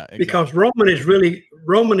 Yeah, exactly. Because Roman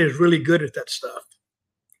is really good at that stuff.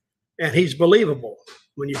 And he's believable.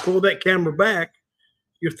 When you pull that camera back,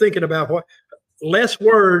 you're thinking about what less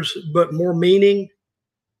words, but more meaning,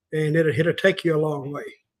 and it'll take you a long way.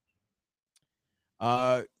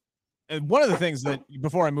 And one of the things that,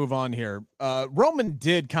 before I move on here, Roman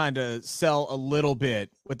did kind of sell a little bit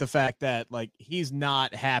with the fact that, like, he's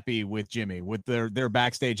not happy with Jimmy, with their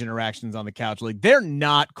backstage interactions on the couch. Like, they're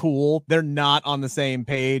not cool. They're not on the same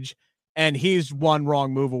page. And he's one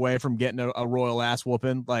wrong move away from getting a royal ass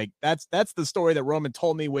whooping. Like, that's the story that Roman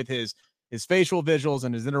told me with his facial visuals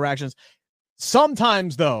and his interactions.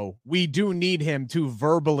 Sometimes, though, we do need him to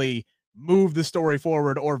verbally move the story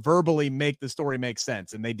forward or verbally make the story make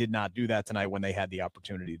sense. And they did not do that tonight when they had the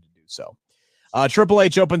opportunity to do so. Triple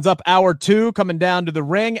H opens up hour 2, coming down to the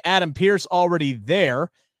ring. Adam Pearce already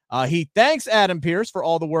there. He thanks Adam Pearce for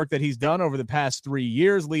all the work that he's done over the past 3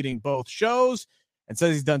 years, leading both shows, and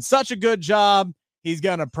says he's done such a good job. He's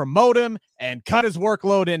going to promote him and cut his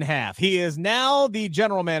workload in half. He is now the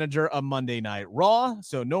general manager of Monday Night Raw,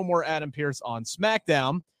 so no more Adam Pearce on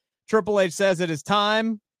SmackDown. Triple H says it is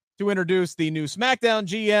time to introduce the new SmackDown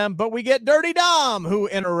GM, but we get Dirty Dom, who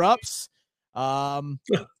interrupts. I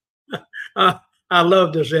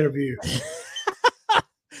love this interview.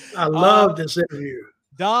 I love this interview.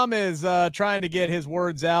 Dom is trying to get his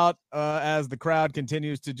words out as the crowd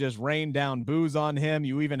continues to just rain down boos on him.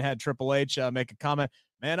 You even had Triple H make a comment,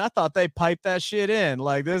 man, I thought they piped that shit in.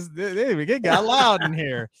 Like it got loud in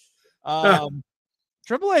here.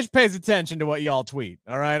 Triple H pays attention to what y'all tweet.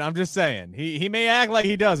 All right. I'm just saying he may act like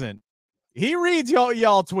he doesn't. He reads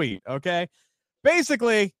y'all tweet. Okay.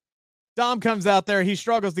 Basically, Dom comes out there. He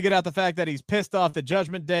struggles to get out the fact that he's pissed off that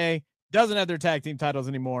Judgment Day doesn't have their tag team titles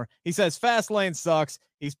anymore. He says Fastlane sucks.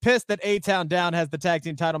 He's pissed that A-Town Down has the tag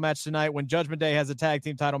team title match tonight when Judgment Day has a tag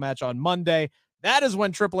team title match on Monday. That is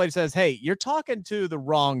when Triple H says, hey, you're talking to the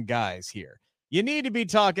wrong guys here. You need to be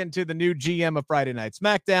talking to the new GM of Friday Night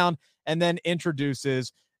SmackDown, and then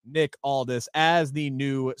introduces Nick Aldis as the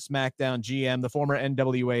new SmackDown GM, the former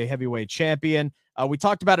NWA heavyweight champion. We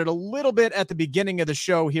talked about it a little bit at the beginning of the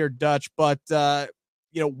show here, Dutch, but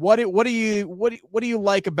what do you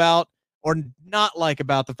like about or not like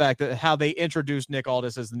about the fact that how they introduced Nick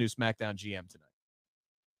Aldis as the new SmackDown GM tonight?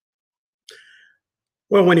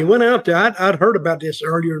 Well, when he went out there, I'd heard about this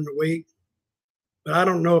earlier in the week, but I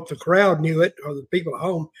don't know if the crowd knew it or the people at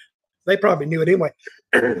home. They probably knew it anyway.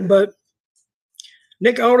 But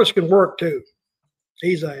Nick Aldis can work too.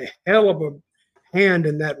 He's a hell of a hand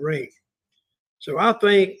in that ring. So I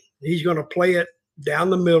think he's going to play it down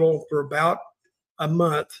the middle for about a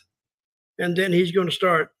month, and then he's going to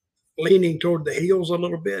start leaning toward the heels a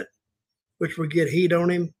little bit, which will get heat on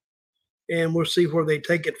him, and we'll see where they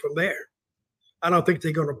take it from there. I don't think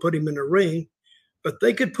they're going to put him in the ring, but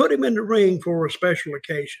they could put him in the ring for a special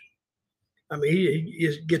occasion. I mean,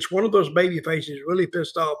 he gets one of those baby faces really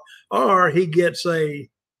pissed off, or he gets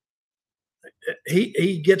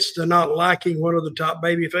he gets to not liking one of the top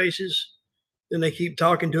baby faces. Then they keep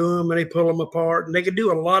talking to him and they pull him apart, and they can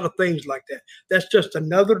do a lot of things like that. That's just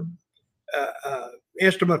another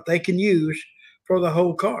instrument they can use for the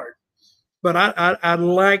whole card. But I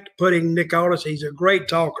liked putting Nick Aldis. He's a great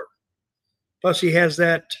talker. Plus, he has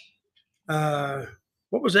that.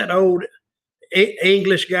 What was that old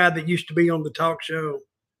English guy that used to be on the talk show?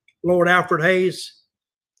 Lord Alfred Hayes.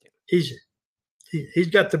 He's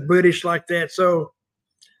got the British like that. So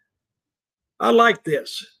I like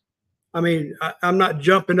this. I mean, I'm not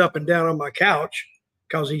jumping up and down on my couch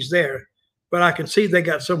because he's there, but I can see they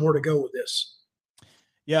got somewhere to go with this.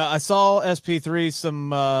 Yeah, I saw SP3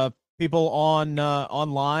 some people on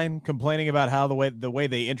online complaining about how the way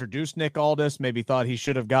they introduced Nick Aldis, maybe thought he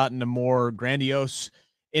should have gotten a more grandiose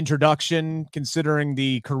introduction considering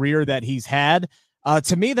the career that he's had.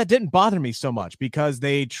 To me, that didn't bother me so much because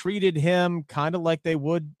they treated him kind of like they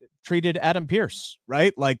would treated Adam Pearce,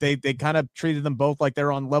 right? Like they kind of treated them both like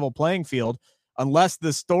they're on level playing field, unless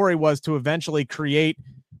the story was to eventually create,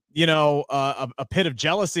 a pit of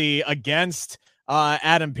jealousy against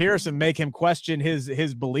Adam Pearce and make him question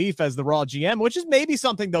his belief as the Raw GM, which is maybe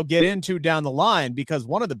something they'll get into down the line, because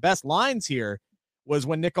one of the best lines here was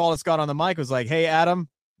when Nick Aldis got on the mic, was like, hey, Adam,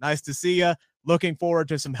 nice to see you. Looking forward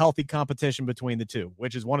to some healthy competition between the two,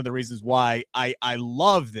 which is one of the reasons why I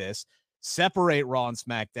love this. Separate Raw and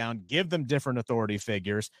SmackDown, give them different authority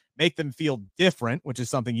figures, make them feel different, which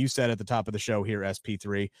is something you said at the top of the show here,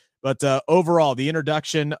 SP3. But overall, the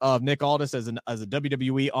introduction of Nick Aldis as a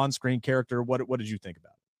WWE on-screen character, what did you think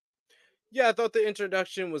about it? Yeah, I thought the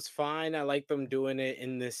introduction was fine. I like them doing it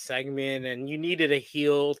in this segment, and you needed a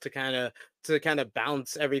heel to kind of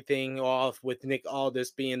bounce everything off, with Nick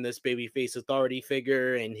Aldis being this babyface authority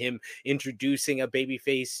figure and him introducing a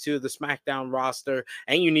babyface to the SmackDown roster.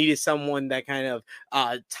 And you needed someone that kind of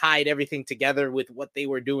tied everything together with what they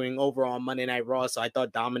were doing over on Monday Night Raw. So I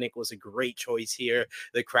thought Dominic was a great choice here.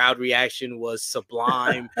 The crowd reaction was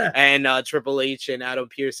sublime, and Triple H and Adam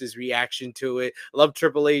Pearce's reaction to it. I love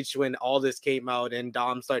Triple H when all this came out and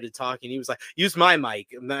Dom started talking. He was like, use my mic.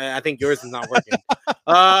 I think yours is not working.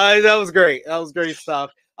 That was great. That was great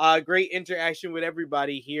stuff. Great interaction with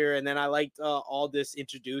everybody here. And then I liked all this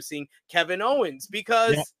introducing Kevin Owens,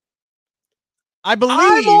 because I believe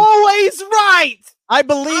I'm always right. I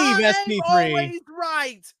believe SP3. Always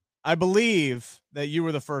right. I believe that you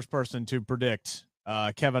were the first person to predict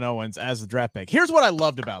Kevin Owens as the draft pick. Here's what I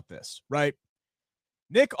loved about this, right?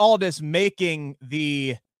 Nick Aldis making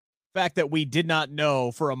the fact that we did not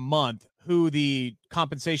know for a month who the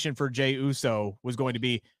compensation for Jey Uso was going to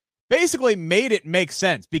be basically made it make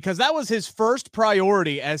sense, because that was his first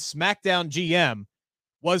priority as SmackDown GM,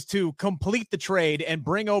 was to complete the trade and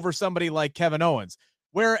bring over somebody like Kevin Owens.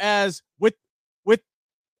 Whereas with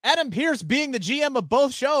Adam Pearce being the GM of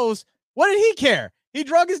both shows, what did he care? He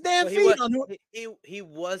drug his damn feet on who he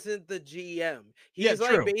wasn't the GM. Yeah,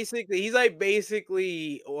 He's like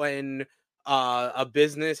basically when a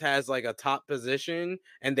business has like a top position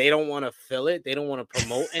and they don't want to fill it, they don't want to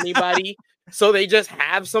promote anybody. So they just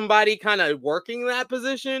have somebody kind of working that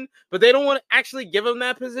position, but they don't want to actually give them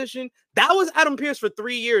that position. That was Adam Pearce for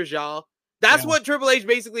 3 years, y'all. That's what Triple H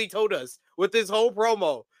basically told us with this whole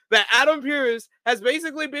promo. That Adam Pearce has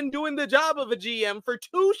basically been doing the job of a GM for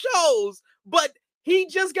 2 shows, but he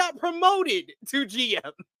just got promoted to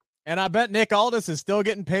GM. And I bet Nick Aldis is still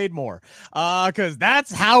getting paid more because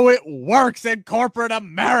that's how it works in corporate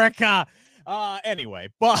America. Anyway,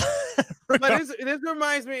 but this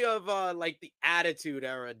reminds me of like the Attitude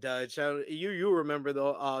Era, Dutch. You remember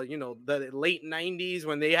the late 90s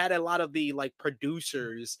when they had a lot of the like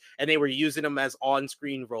producers and they were using them as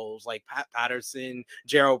on-screen roles like Pat Patterson,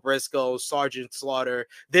 Gerald Briscoe, Sergeant Slaughter.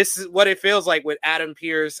 This is what it feels like with Adam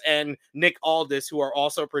Pearce and Nick Aldis, who are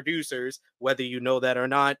also producers, whether you know that or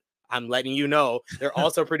not. I'm letting you know they're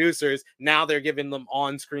also producers. Now they're giving them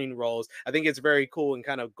on-screen roles. I think it's very cool and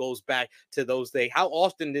kind of goes back to those days. How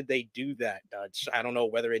often did they do that, Dutch? I don't know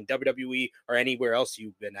whether in WWE or anywhere else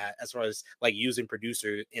you've been at as far as like using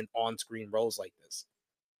producers in on-screen roles like this.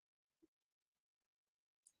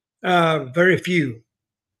 Very few.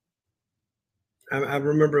 I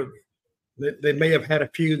remember they may have had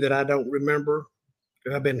a few that I don't remember.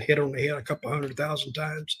 I've been hit on the head a couple 100,000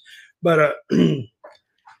 times. But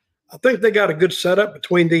I think they got a good setup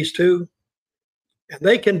between these two, and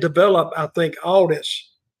they can develop, I think, all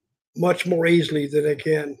this much more easily than they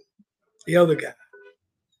can the other guy,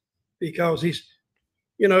 because he's,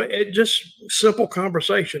 it just simple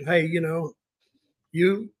conversation. Hey, you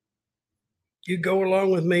go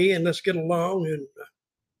along with me and let's get along, and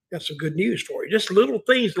got some good news for you. Just little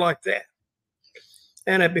things like that.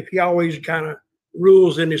 And if he always kind of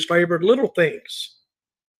rules in his favor, little things.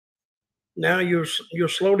 Now you'll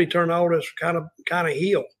slowly turn all this kind of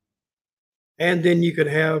heel, and then you can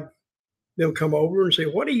have them come over and say,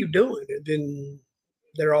 "What are you doing?" And then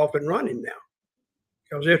they're off and running now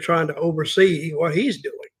because they're trying to oversee what he's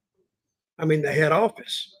doing. I mean, the head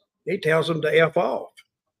office, he tells them to F off.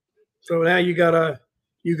 So now you got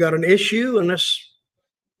an issue, and let's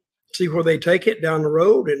see where they take it down the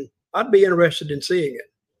road. And I'd be interested in seeing it.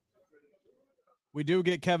 We do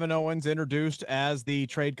get Kevin Owens introduced as the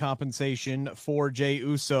trade compensation for Jey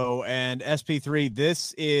Uso and SP3.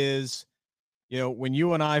 This is, when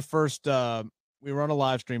you and I first, we were on a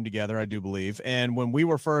live stream together, I do believe. And when we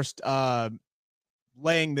were first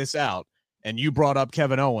laying this out and you brought up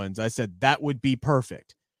Kevin Owens, I said that would be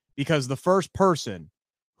perfect because the first person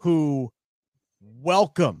who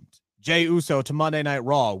welcomed Jey Uso to Monday Night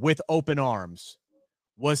Raw with open arms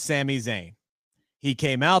was Sami Zayn. He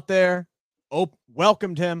came out there,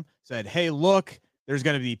 welcomed him, said, "Hey, look, there's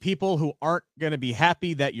going to be people who aren't going to be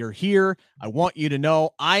happy that you're here. I want you to know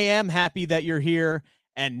I am happy that you're here."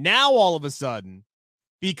 And now all of a sudden,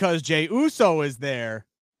 because Jey Uso is there,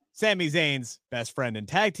 Sami Zayn's best friend and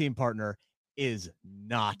tag team partner is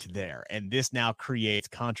not there. And this now creates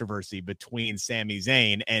controversy between Sami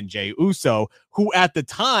Zayn and Jey Uso, who at the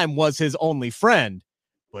time was his only friend.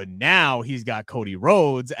 But now he's got Cody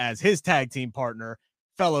Rhodes as his tag team partner,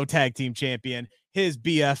 fellow tag team champion, his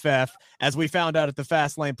BFF, as we found out at the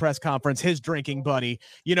Fastlane press conference, his drinking buddy.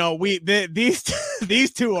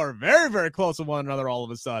 These two are very, very close to one another all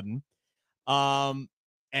of a sudden.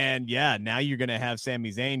 And yeah, now you're going to have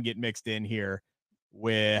Sami Zayn get mixed in here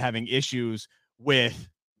with having issues with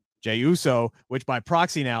Jey Uso, which by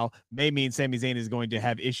proxy now may mean Sami Zayn is going to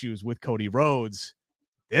have issues with Cody Rhodes.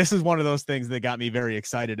 This is one of those things that got me very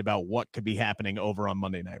excited about what could be happening over on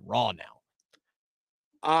Monday Night Raw now.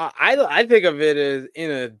 I think of it as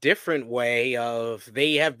in a different way of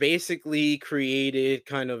they have basically created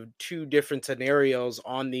kind of 2 different scenarios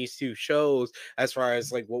on these 2 shows as far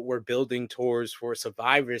as like what we're building towards for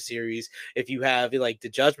Survivor Series. If you have like the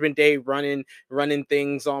Judgment Day running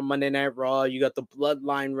things on Monday Night Raw, you got the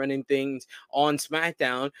Bloodline running things on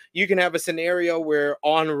SmackDown. You can have a scenario where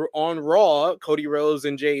on Raw, Cody Rhodes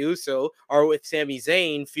and Jey Uso are with Sami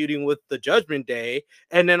Zayn feuding with the Judgment Day,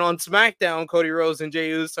 and then on SmackDown, Cody Rhodes and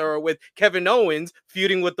Jey Uso are with Kevin Owens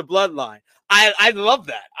feuding with the Bloodline. I love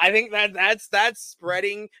that. I think that's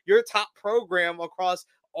spreading your top program across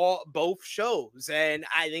both shows, and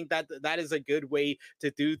I think that is a good way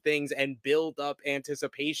to do things and build up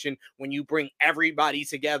anticipation when you bring everybody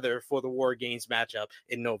together for the War Games matchup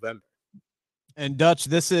in November. And Dutch,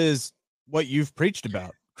 this is what you've preached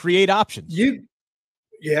about: create options.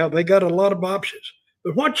 Yeah, they got a lot of options.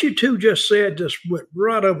 But what you two just said just went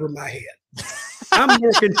right over my head. I'm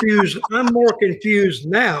more confused. I'm more confused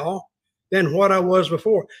now than what I was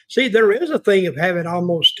before. See, there is a thing of having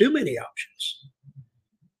almost too many options.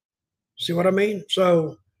 See what I mean?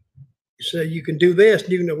 So you can do this,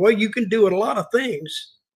 and you can do a lot of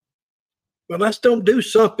things, but let's don't do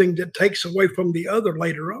something that takes away from the other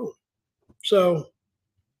later on. So,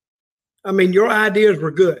 I mean, your ideas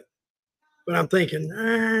were good, but I'm thinking,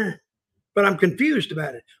 but I'm confused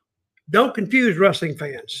about it. Don't confuse wrestling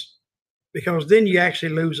fans, because then you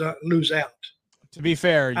actually lose out. To be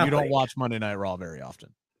fair, you don't watch Monday Night Raw very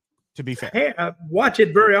often. To be fair, hey, I watch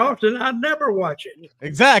it very often. I never watch it.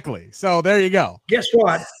 Exactly. So there you go. Guess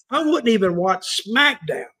what? I wouldn't even watch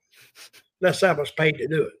SmackDown unless I was paid to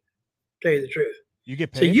do it. Tell you the truth. You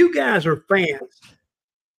get paid. So you guys are fans.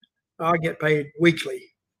 I get paid weekly,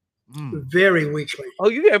 very weekly. Oh,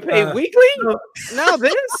 you get paid weekly? No,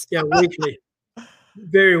 this? Yeah, weekly,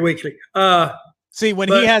 very weekly. See, when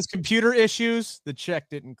he has computer issues, the check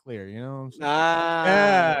didn't clear. You know what I'm saying?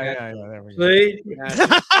 Yeah. There we go. See?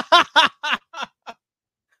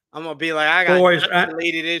 I'm gonna be like, I got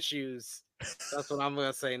related issues. That's what I'm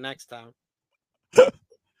gonna say next time.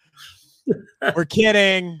 We're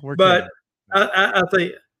kidding. But I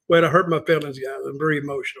think, well, it hurt my feelings, guys. I'm very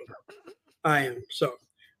emotional. I am. So,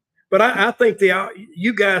 but I think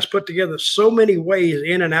you guys put together so many ways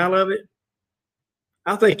in and out of it.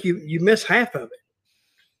 I think you miss half of it.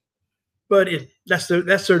 But that's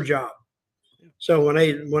their job. So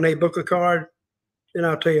when they book a card, then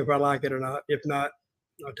I'll tell you if I like it or not. If not,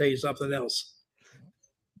 I'll tell you something else.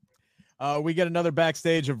 We get another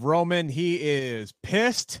backstage of Roman. He is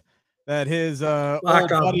pissed that his old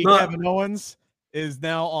buddy Kevin Owens is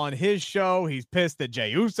now on his show. He's pissed that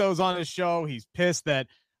Jey Uso's on his show. He's pissed that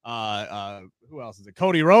who else is it?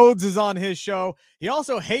 Cody Rhodes is on his show. He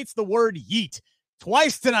also hates the word yeet.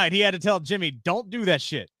 Twice tonight, he had to tell Jimmy, "Don't do that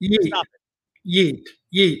shit. Stop it."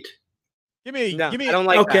 Yeet. Give me. I don't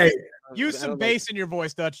like okay. That. Use some bass in your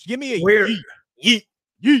voice, Dutch. Give me a yeet.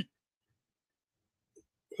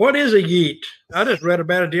 What is a yeet? I just read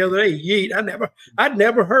about it the other day. Yeet. I'd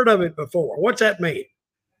never heard of it before. What's that mean?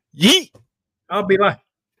 Yeet. I'll be like,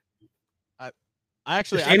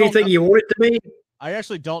 anything you want it to mean. I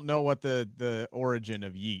actually don't know what the origin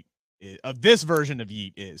of yeet is, of this version of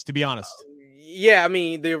yeet is, to be honest. Yeah, I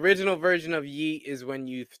mean, the original version of yeet is when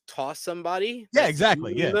you toss somebody. Yeah,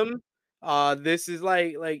 exactly. Yeah. Them. This is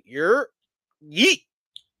like you're yeet.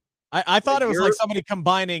 I thought it was like somebody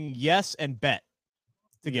combining yes and bet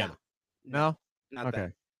together. No? Not okay.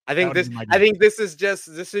 That. I think this is just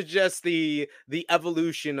the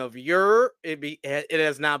evolution of it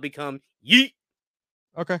has now become yeet.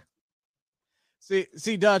 Okay.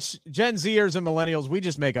 See, Dutch, Gen Zers and millennials, we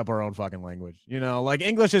just make up our own fucking language. You know, like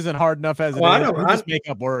English isn't hard enough as it is. We just make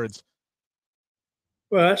up words.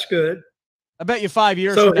 Well, that's good. I bet you 5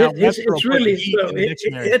 years from now, it's really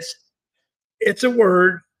it's a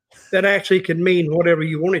word that actually can mean whatever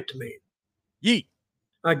you want it to mean. Yeet.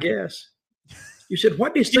 I guess. You said,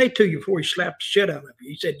 what did he say to you before he slapped the shit out of you?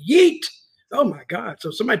 He said, yeet. Oh my God.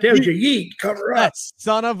 So somebody tells you yeet, cover up. That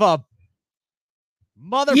son of a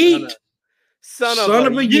mother. Yeet. Son of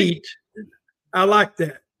a yeet. I like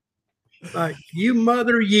that. Like, you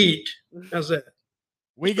mother yeet. How's that?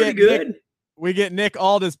 We get Nick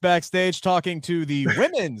Aldis backstage talking to the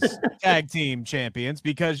women's tag team champions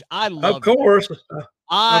because I loved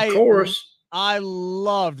I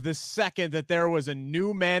loved the second that there was a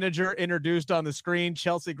new manager introduced on the screen.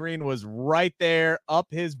 Chelsea Green was right there up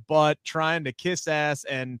his butt trying to kiss ass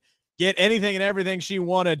and get anything and everything she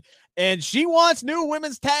wanted. And she wants new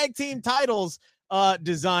women's tag team titles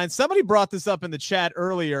designed. Somebody brought this up in the chat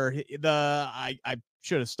earlier. I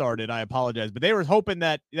should have started. I apologize. But they were hoping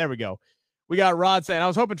that, there we go. We got Rod saying, I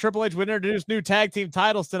was hoping Triple H would introduce new tag team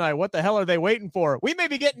titles tonight. What the hell are they waiting for? We may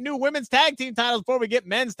be getting new women's tag team titles before we get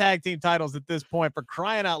men's tag team titles at this point, for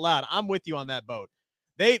crying out loud. I'm with you on that boat.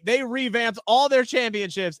 They revamped all their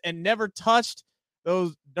championships and never touched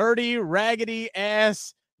those dirty, raggedy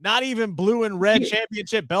ass, not even blue and red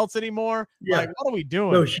championship belts anymore. Yeah. Like, what are we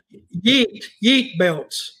doing? Those yeet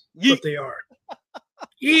belts. Yeet. What they are.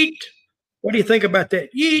 Yeet. What do you think about that?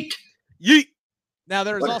 Yeet. Yeet. Now,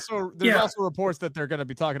 there's also reports that they're going to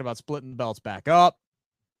be talking about splitting belts back up.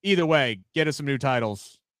 Either way, get us some new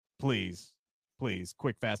titles, please,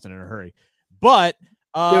 quick, fast, and in a hurry. But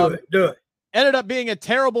do it. Ended up being a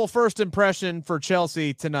terrible first impression for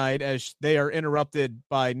Chelsea tonight as they are interrupted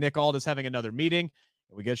by Nick Aldis having another meeting.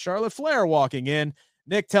 We get Charlotte Flair walking in.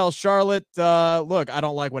 Nick tells Charlotte, look, I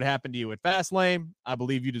don't like what happened to you at Fastlane. I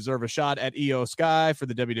believe you deserve a shot at Io Sky for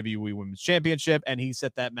the WWE Women's Championship. And he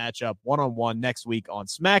set that match up one-on-one next week on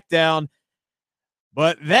SmackDown.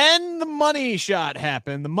 But then the money shot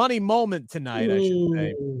happened, the money moment tonight, I should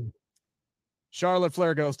say. Charlotte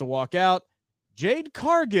Flair goes to walk out. Jade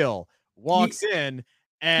Cargill walks in,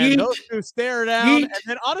 and those two stare down. And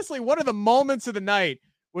then, honestly, one of the moments of the night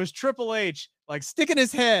was Triple H, like, sticking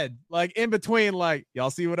his head, like, in between, like, y'all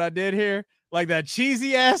see what I did here? Like, that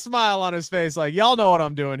cheesy-ass smile on his face, like, y'all know what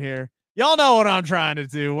I'm doing here. Y'all know what I'm trying to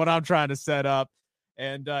do, what I'm trying to set up.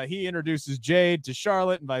 And he introduces Jade to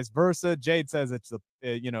Charlotte and vice versa. Jade says it's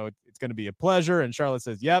it's going to be a pleasure, and Charlotte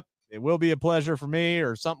says, "Yep, it will be a pleasure for me,"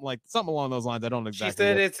 or something along those lines. I don't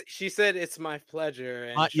exactly. She said it's my pleasure,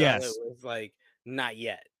 and Charlotte was like, "Not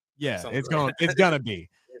yet." Yeah, it's gonna be.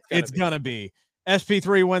 It's gonna be.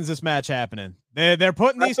 SP3, when's this match happening? They're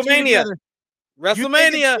putting these two together.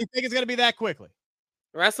 WrestleMania. You think it's gonna be that quickly?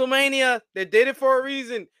 WrestleMania. They did it for a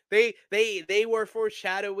reason. They were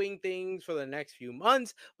foreshadowing things for the next few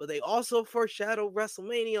months, but they also foreshadowed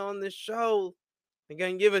WrestleMania on this show. They're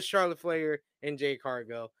gonna give us Charlotte Flair and Jade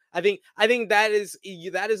Cargill. I think that is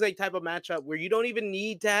a type of matchup where you don't even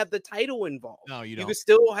need to have the title involved. No, you don't. You can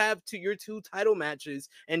still have your two title matches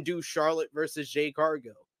and do Charlotte versus Jade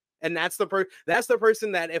Cargill. And that's the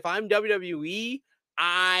person that, if I'm WWE,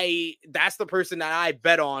 that's the person that I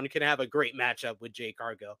bet on can have a great matchup with Jade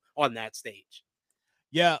Cargill on that stage.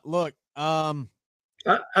 Yeah, look, I'd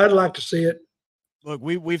like to see it. Look,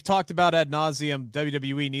 we've talked about ad nauseum.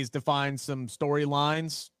 WWE needs to find some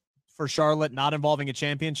storylines for Charlotte not involving a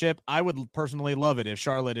championship. I would personally love it if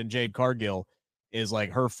Charlotte and Jade Cargill is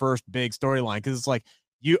like her first big storyline, because it's like,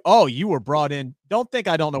 you were brought in. Don't think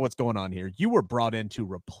I don't know what's going on here. You were brought in to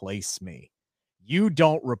replace me. You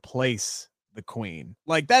don't replace the queen.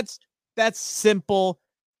 Like, that's simple,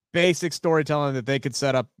 basic storytelling that they could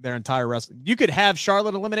set up their entire wrestling. You could have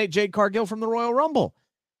Charlotte eliminate Jade Cargill from the Royal Rumble.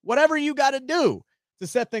 Whatever you got to do to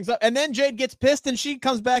set things up. And then Jade gets pissed and she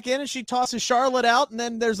comes back in and she tosses Charlotte out, and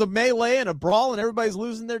then there's a melee and a brawl and everybody's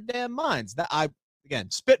losing their damn minds. Again,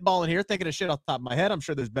 spitballing here, thinking of shit off the top of my head. I'm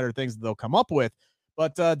sure there's better things that they'll come up with.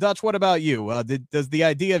 But Dutch, what about you? Does the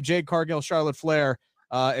idea of Jade Cargill, Charlotte Flair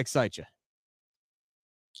excite you?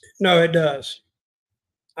 No, it does.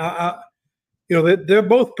 They're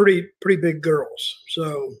both pretty big girls.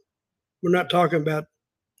 So we're not talking about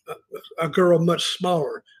a girl much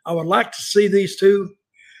smaller. I would like to see these two,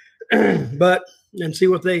 and see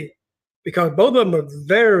what because both of them are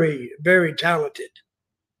very, very talented.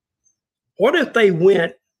 What if they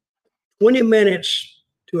went 20 minutes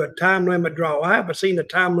to a time limit draw? I haven't seen a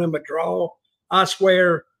time limit draw, I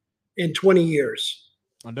swear, in 20 years.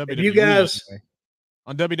 On WWE,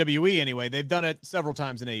 on WWE anyway. They've done it several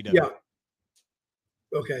times in AEW. Yeah.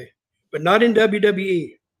 Okay. But not in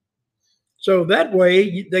WWE. So that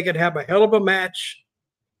way they could have a hell of a match,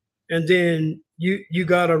 and then you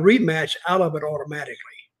got a rematch out of it automatically.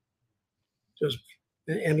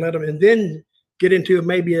 And let them, and then get into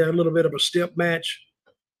maybe a little bit of a step match.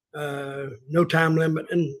 No time limit,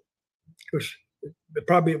 and of course, it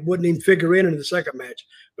probably wouldn't even figure in the second match.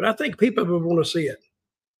 But I think people would want to see it.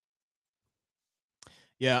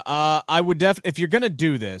 Yeah, I would definitely, if you're going to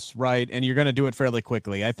do this, right, and you're going to do it fairly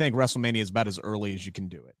quickly, I think WrestleMania is about as early as you can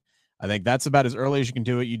do it. I think that's about as early as you can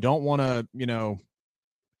do it. You don't want to,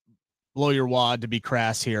 blow your wad, to be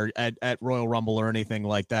crass here, at Royal Rumble or anything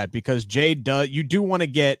like that, because Jade you do want to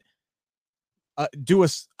get,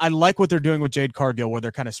 I like what they're doing with Jade Cargill, where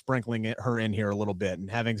they're kind of sprinkling her in here a little bit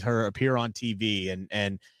and having her appear on TV,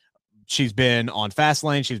 and she's been on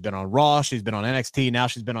Fastlane, she's been on Raw, she's been on NXT, now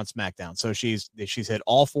she's been on SmackDown. So she's hit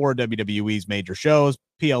all four WWE's major shows,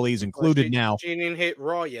 PLE's included. Now she didn't hit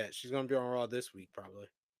Raw yet. She's going to be on Raw this week, probably.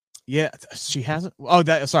 Yeah, she hasn't. Oh,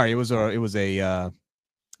 it was a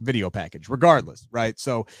video package. Regardless, right?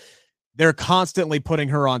 So they're constantly putting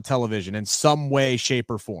her on television in some way, shape,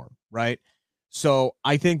 or form, right? So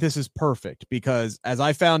I think this is perfect, because as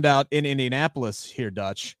I found out in Indianapolis here,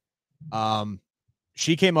 Dutch,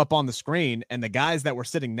 she came up on the screen, and the guys that were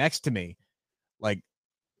sitting next to me, like,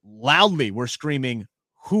 loudly were screaming,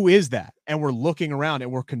 "Who is that?" And we're looking around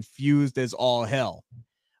and we're confused as all hell.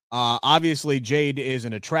 Obviously, Jade is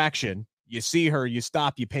an attraction. You see her, you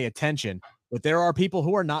stop, you pay attention. But there are people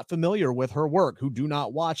who are not familiar with her work, who do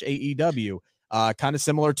not watch AEW. Kind of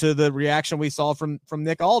similar to the reaction we saw from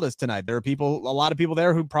Nick Aldis tonight. There are a lot of people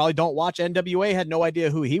there who probably don't watch NWA, had no idea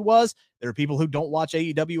who he was. There are people who don't watch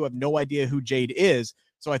AEW, have no idea who Jade is.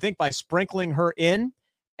 So I think by sprinkling her in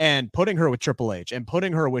and putting her with Triple H and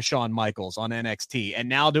putting her with Shawn Michaels on NXT, and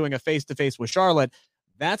now doing a face-to-face with Charlotte,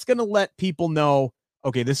 that's going to let people know,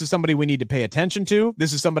 okay, this is somebody we need to pay attention to.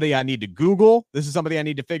 This is somebody I need to Google. This is somebody I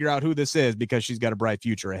need to figure out who this is because she's got a bright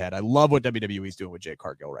future ahead. I love what WWE is doing with Jade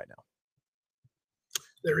Cargill right now.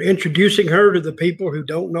 They're introducing her to the people who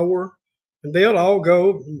don't know her, and they'll all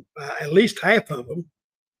go, at least half of them,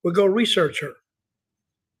 will go research her.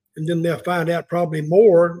 And then they'll find out probably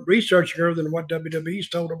more researching her than what WWE's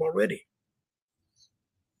told them already.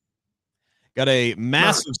 Got a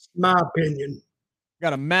massive, my opinion.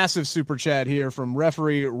 Got a massive super chat here from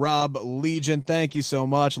referee Rob Legion. Thank you so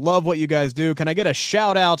much. Love what you guys do. Can I get a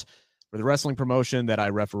shout out for the wrestling promotion that I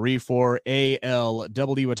referee for?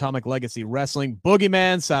 ALW Atomic Legacy Wrestling.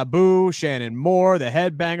 Boogeyman, Sabu, Shannon Moore, the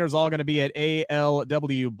Headbangers, all going to be at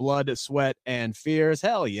ALW Blood, Sweat, and Fears.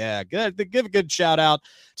 Hell yeah. Good. Give a good shout out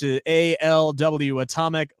to ALW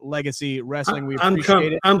Atomic Legacy Wrestling. We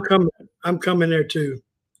appreciate it. I'm coming there too.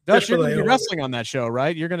 Dutch, you're going to be wrestling on that show,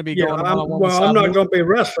 right? You're going to be going on. Well, I'm not going to be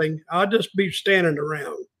wrestling. I'll just be standing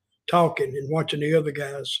around talking and watching the other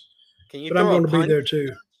guys. But I'm going to be there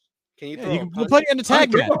too. Can you throw we'll put you in the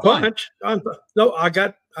tag match. Punch. No, I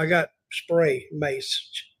got spray mace.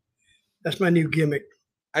 That's my new gimmick.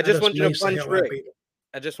 I just want you to punch Rick.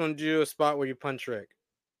 I just wanted you to do a spot where you punch Rick.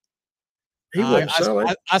 He wouldn't sell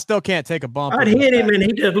it. I still can't take a bump. I'd hit him and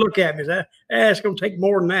he'd just look at me. It's going to take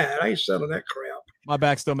more than that. I ain't selling that crap. My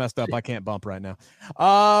back's still messed up. I can't bump right now.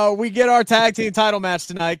 We get our tag team title match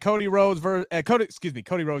tonight. Cody Rhodes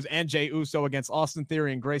and Jey Uso against Austin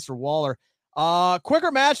Theory and Grayson Waller.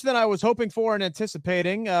 Quicker match than I was hoping for and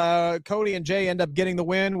anticipating. Cody and Jay end up getting the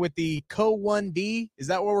win with the Co 1D. Is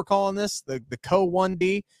that what we're calling this? The Co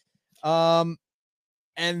 1D.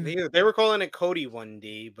 And they were calling it Cody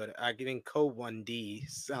 1D, but I think Co 1D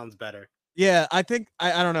sounds better. Yeah, I think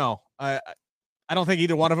I don't know. I don't think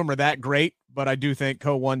either one of them are that great, but I do think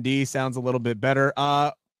Co 1D sounds a little bit better.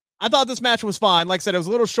 I thought this match was fine. Like I said, it was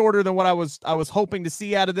a little shorter than what I was hoping to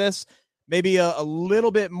see out of this. Maybe a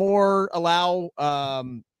little bit more allow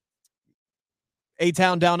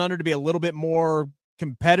A-Town Down Under to be a little bit more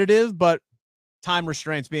competitive, but time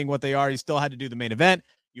restraints being what they are, you still had to do the main event.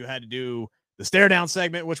 You had to do the stare down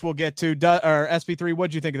segment, which we'll get to. Or SP3,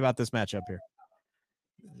 what did you think about this matchup here?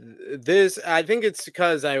 I think it's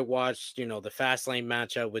because I watched, the Fastlane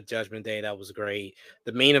matchup with Judgment Day. That was great.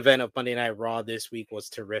 The main event of Monday Night Raw this week was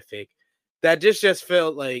terrific. That just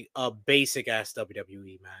felt like a basic ass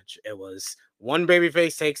WWE match. It was one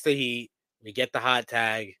babyface takes the heat. We get the hot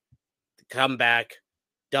tag, come back,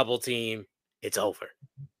 double team. It's over.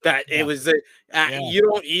 It was.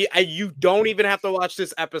 You don't even have to watch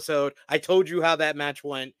this episode. I told you how that match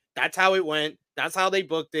went. That's how it went. That's how they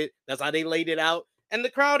booked it. That's how they laid it out. And the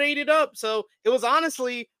crowd ate it up. So it was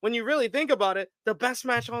honestly, when you really think about it, the best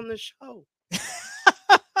match on the show.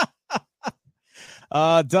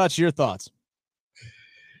 Dutch, your thoughts?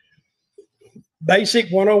 Basic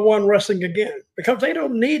 101 wrestling again, because they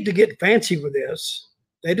don't need to get fancy with this.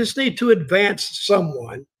 They just need to advance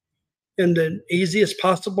someone in the easiest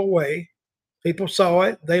possible way. People saw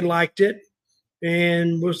it. They liked it.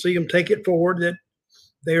 And we'll see them take it forward that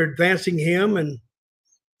they're advancing him, and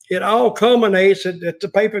it all culminates at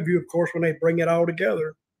the pay-per-view, of course, when they bring it all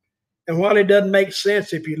together. And while it doesn't make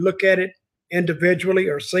sense if you look at it individually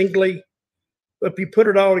or singly, but if you put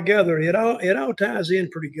it all together, it all ties in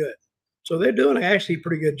pretty good. So they're doing actually a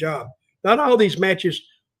pretty good job. Not all these matches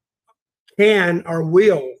can or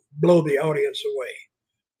will blow the audience away,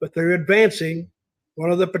 but they're advancing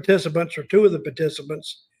one of the participants or two of the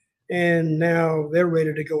participants, and now they're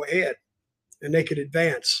ready to go ahead and they could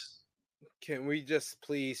advance. Can we just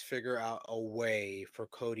please figure out a way for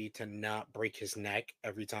Cody to not break his neck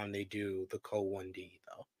every time they do the Co 1D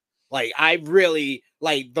though? Like, I really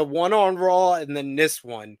like the one on Raw and then this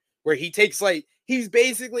one where he takes he's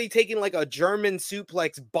basically taking like a German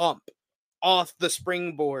suplex bump off the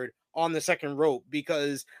springboard on the second rope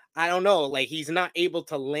because I don't know, he's not able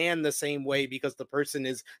to land the same way because the person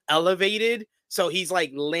is elevated. So he's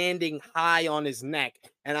landing high on his neck.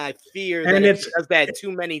 And I fear that if he does that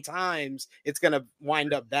too many times, it's going to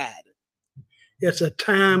wind up bad. It's a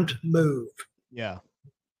timed move. Yeah.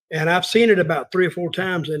 And I've seen it about 3 or 4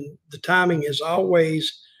 times, and the timing is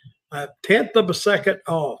always a tenth of a second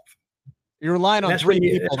off. You're relying on 3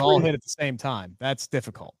 people to all hit at the same time. That's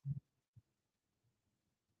difficult.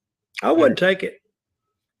 I wouldn't take it.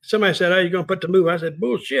 Somebody said, "How you going to put the move?" I said,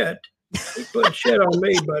 "Bullshit. You putting shit on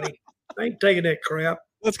me, buddy. I ain't taking that crap."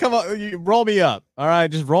 Let's come on. You roll me up. All right.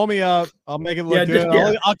 Just roll me up. I'll make it look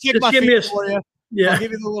good. I'll kick my feet for you. Yeah. I'll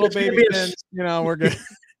give you the little baby pins. We're good.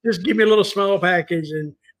 Just give me a little small package,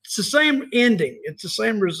 and it's the same ending. It's the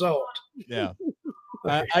same result. Yeah.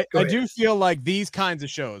 Okay, I do feel like these kinds of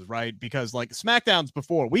shows, right? Because like SmackDown's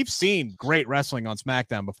before, we've seen great wrestling on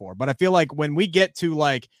SmackDown before, but I feel like when we get to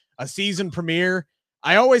like a season premiere,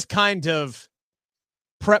 I always kind of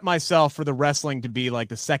prep myself for the wrestling to be like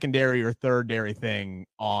the secondary or thirdary thing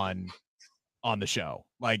on the show.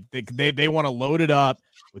 Like they want to load it up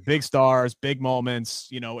with big stars, big moments,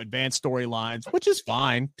 advanced storylines, which is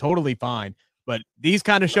fine, totally fine. But these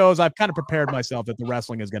kind of shows, I've kind of prepared myself that the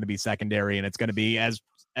wrestling is going to be secondary and it's going to be, as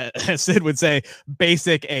Sid would say,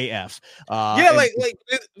 basic AF.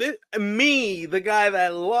 Me, the guy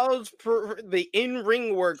that loves the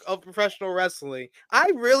in-ring work of professional wrestling.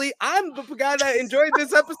 I'm the guy that enjoyed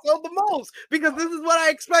this episode the most because this is what I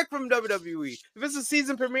expect from WWE. If it's a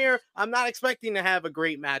season premiere, I'm not expecting to have a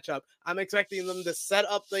great matchup. I'm expecting them to set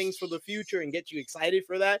up things for the future and get you excited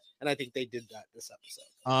for that. And I think they did that this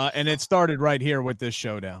episode. And it started right here with this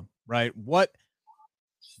showdown, right?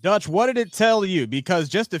 Dutch, what did it tell you? Because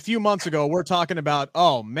just a few months ago, we're talking about,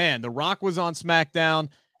 oh man, The Rock was on SmackDown.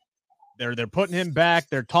 They're putting him back.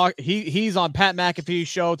 He's on Pat McAfee's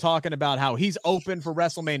show talking about how he's open for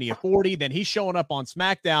WrestleMania 40. Then he's showing up on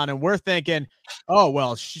SmackDown, and we're thinking, oh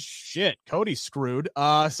well, shit, Cody's screwed.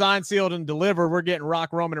 Signed, sealed, and delivered. We're getting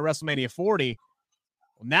Rock Roman at WrestleMania 40.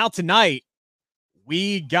 Well, now tonight,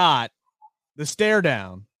 we got the stare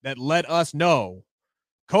down that let us know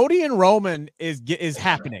Cody and Roman is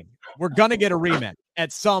happening. We're gonna get a rematch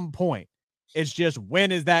at some point. It's just,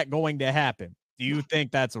 when is that going to happen? Do you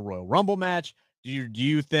think that's a Royal Rumble match? Do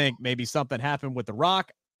you think maybe something happened with The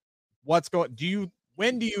Rock? When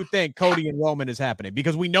do you think Cody and Roman is happening?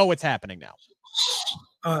 Because we know it's happening now.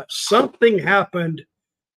 Something happened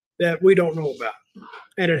that we don't know about,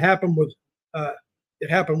 and it happened with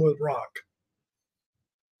Rock.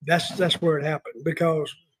 That's where it happened,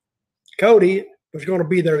 because Cody was going to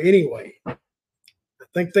be there anyway. I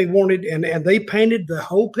think they wanted, and they painted the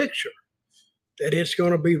whole picture that it's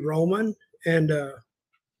going to be Roman and The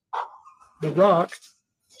Rock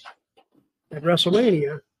at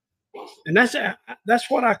WrestleMania. And that's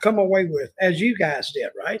what I come away with, as you guys did,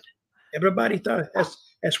 right? Everybody thought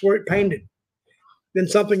that's where it painted. Then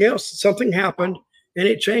something happened, and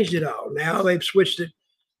it changed it all. Now they've switched it,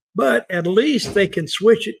 but at least they can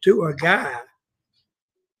switch it to a guy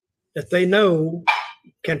that they know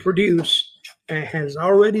can produce and has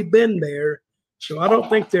already been there. So I don't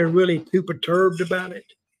think they're really too perturbed about it.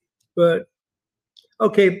 But,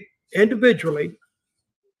 okay, individually,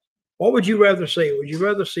 what would you rather see? Would you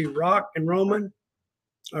rather see Rock and Roman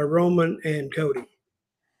or Roman and Cody?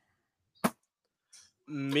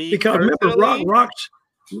 Because remember,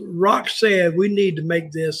 Rock said we need to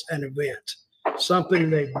make this an event, something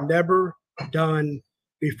they've never done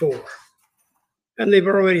before. And they've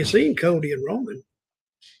already seen Cody and Roman.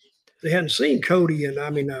 They hadn't seen Cody and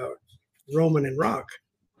Roman and Rock.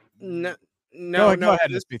 No. Go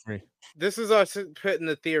ahead, SP3. This is us putting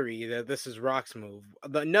the theory that this is Rock's move.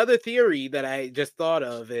 Another theory that I just thought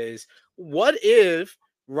of is, what if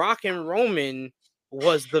Rock and Roman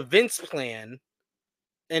was the Vince plan,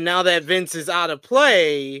 and now that Vince is out of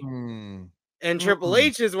play, and Triple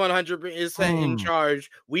H is 100% in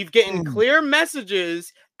charge, we've getting clear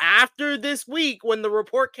messages after this week when the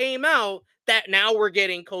report came out that now we're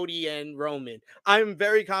getting Cody and Roman. I'm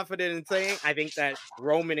very confident in saying I think that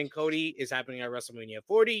Roman and Cody is happening at WrestleMania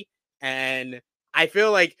 40, and I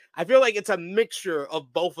feel like it's a mixture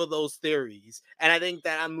of both of those theories, and I think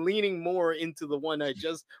that I'm leaning more into the one I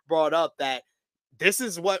just brought up, that this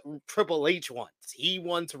is what Triple H wants. He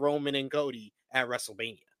wants Roman and Cody at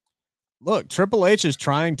WrestleMania. Look, Triple H is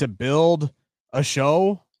trying to build a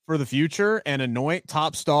show for the future and anoint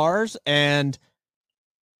top stars. And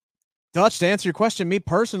Dutch, to answer your question, me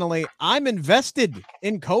personally, I'm invested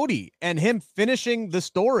in Cody and him finishing the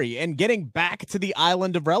story and getting back to the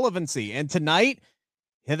island of relevancy. And tonight,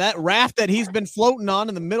 that raft that he's been floating on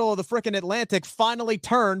in the middle of the freaking Atlantic finally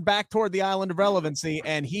turned back toward the island of relevancy,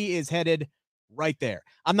 and he is headed right there.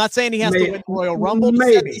 I'm not saying he has to win the Royal Rumble to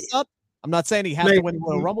set this up. I'm not saying he has to win the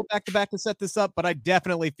Royal Rumble back-to-back to set this up, but I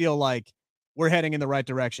definitely feel like we're heading in the right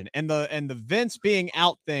direction. And the Vince being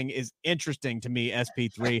out thing is interesting to me,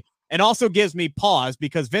 SP3, and also gives me pause,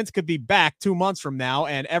 because Vince could be back 2 months from now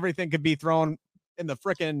and everything could be thrown in the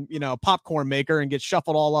freaking, popcorn maker and get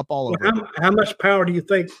shuffled all over. How much power do you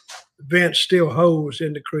think Vince still holds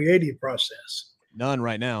in the creative process? None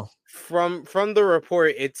right now. From the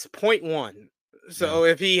report, it's 0.1. So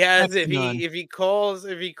if he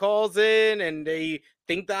calls in and they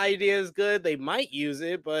think the idea is good, they might use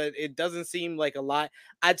it, but it doesn't seem like a lot.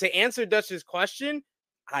 To answer Dutch's question,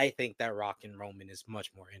 I think that Rock and Roman is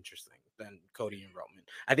much more interesting. than Cody and Roman.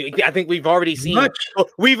 I think we've already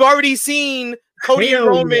seen Cody and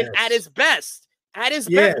Roman at his best. At his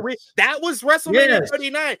best. That was WrestleMania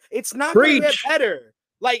 39. It's not going to get better.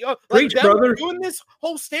 Like them doing this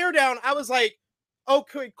whole stare down, I was like,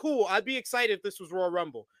 okay, cool. I'd be excited if this was Royal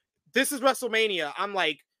Rumble. This is WrestleMania. I'm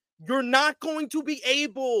like, you're not going to be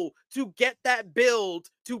able to get that build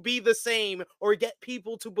to be the same or get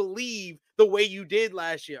people to believe the way you did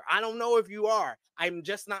last year. I don't know if you are. I'm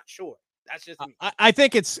just not sure. That's just me. I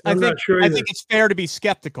think it's fair to be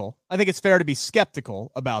skeptical. I think it's fair to be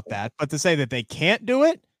skeptical about that, but to say that they can't do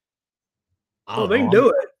it, they can do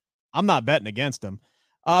it. I'm not betting against them.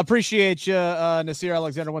 Appreciate you, Nasir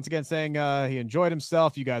Alexander, once again saying he enjoyed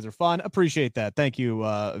himself. You guys are fun. Appreciate that. Thank you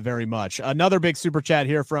very much. Another big super chat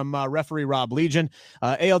here from referee Rob Legion.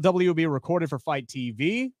 ALW will be recorded for Fight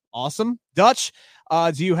TV. Awesome. Dutch,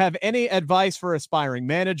 do you have any advice for aspiring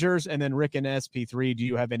managers? And then Rick and SP3, do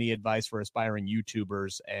you have any advice for aspiring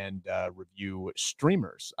YouTubers and review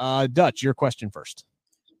streamers? Dutch, your question first.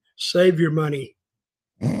 Save your money.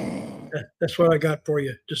 That's what I got for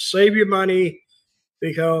you. Just save your money.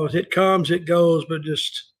 Because it comes, it goes, but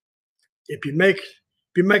just if you make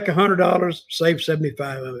 $100, save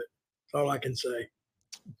 75 of it. That's all I can say.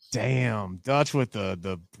 Damn, Dutch with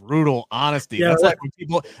the brutal honesty. Yeah, that's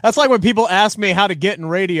like when people ask me how to get in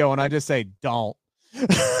radio, and I just say don't.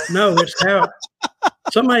 No, it's how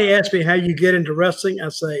somebody asks me how you get into wrestling. I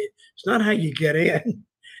say it's not how you get in,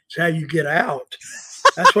 it's how you get out.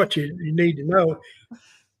 That's what you need to know.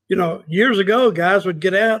 You know, years ago, guys would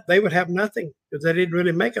get out, they would have nothing because they didn't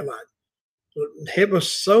really make a lot. It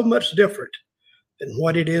was so much different than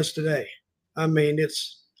what it is today. I mean,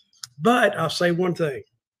 but I'll say one thing.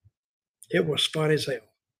 It was fun as hell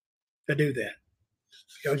to do that.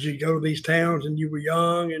 Because you go to these towns and you were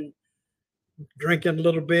young and drinking a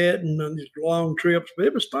little bit and on these long trips, but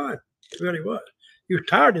it was fun. It really was. You were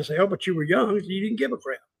tired as hell, but you were young, so you didn't give a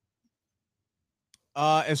crap.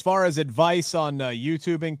 As far as advice on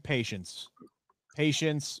YouTubing, patience,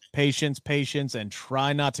 and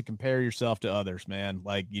try not to compare yourself to others, man.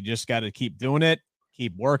 Like, you just got to keep doing it,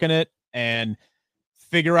 keep working it, and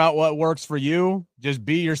figure out what works for you. Just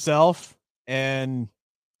be yourself. And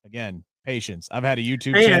again, patience. I've had a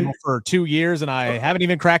YouTube channel for 2 years, and I haven't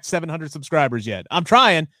even cracked 700 subscribers yet. I'm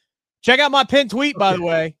trying. Check out my pinned tweet, by the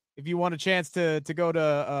way, if you want a chance to go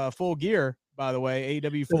to Full Gear. By the way,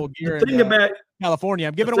 AEW Full Gear in California.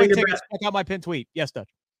 I'm giving away tickets. Check out my pinned tweet. Yes, Dutch.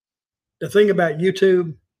 The thing about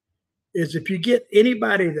YouTube is if you get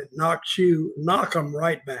anybody that knocks you, knock them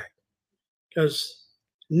right back. Because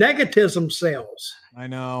negativism sells. I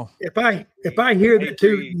know. If I hear the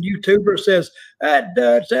two YouTuber says, that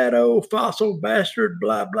Dutch, that old fossil bastard,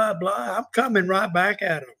 blah, blah, blah, I'm coming right back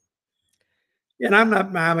at them. And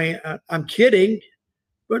I'm kidding,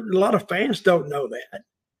 but a lot of fans don't know that.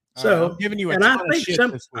 So, I'm giving you a ton of shit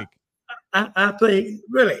this week.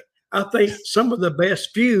 I think some of the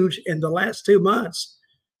best feuds in the last 2 months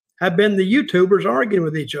have been the YouTubers arguing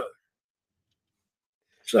with each other.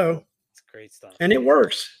 So it's great stuff, and it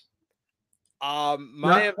works.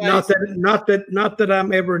 My advice, not that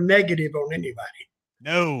I'm ever negative on anybody.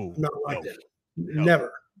 No, not like that.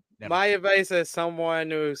 Never. My advice as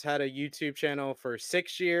someone who's had a YouTube channel for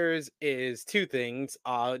 6 years is two things.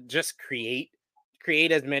 Just create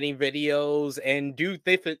as many videos and do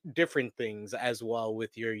different things as well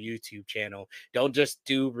with your YouTube channel. Don't just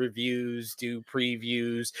do reviews, do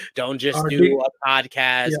previews. Don't just do a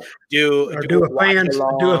podcast.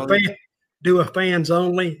 Do a fans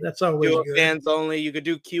only. That's always good. Fans only. You could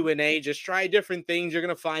do Q&A. Just try different things. You're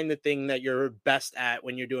gonna find the thing that you're best at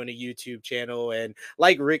when you're doing a YouTube channel. And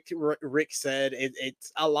like Rick said,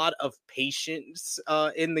 it's a lot of patience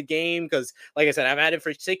in the game because, like I said, I've had it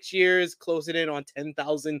for 6 years, closing in on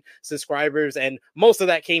 10,000 subscribers, and most of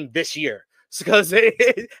that came this year. Because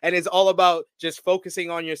it's all about just focusing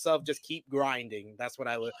on yourself. Just keep grinding. That's what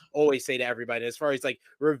I would always say to everybody. As far as like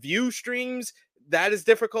review streams, that is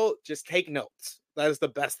difficult. Just take notes. That is the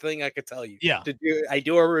best thing I could tell you. Yeah. I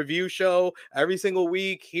do a review show every single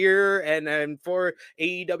week here and for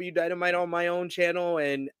AEW Dynamite on my own channel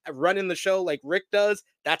and running the show like Rick does.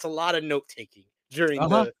 That's a lot of note taking during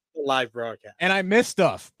the live broadcast. And I miss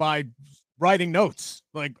stuff by writing notes.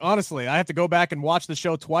 Like, honestly, I have to go back and watch the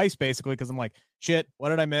show twice basically because I'm like, shit, what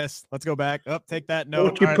did I miss? Let's go back. Take that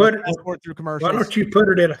note. Through commercials. Why don't you put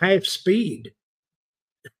it at half speed?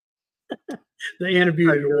 The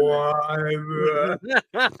interview is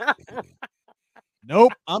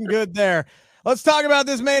Nope, I'm good there. Let's talk about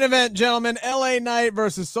this main event, gentlemen. LA Knight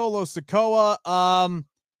versus Solo Sikoa.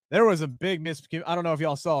 There was a big I don't know if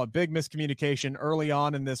y'all saw a big miscommunication early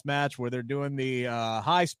on in this match where they're doing the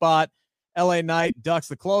high spot LA Knight ducks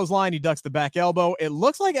the clothesline. He ducks the back elbow. It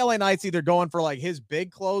looks like LA Knight's either going for like his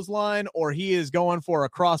big clothesline or he is going for a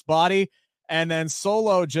cross body. And then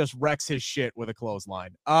Solo just wrecks his shit with a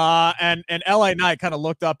clothesline. And LA Knight kind of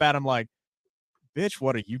looked up at him like, bitch,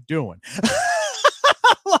 what are you doing?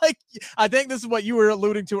 Like, I think this is what you were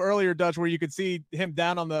alluding to earlier, Dutch, where you could see him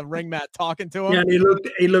down on the ring mat talking to him. Yeah, and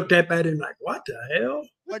he looked up at him like, what the hell?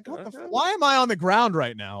 Like, why am I on the ground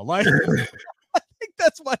right now? Like, I think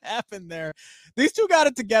that's what happened there. These two got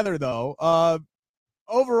it together, though.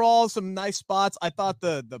 Overall, some nice spots. I thought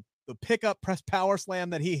the pickup press power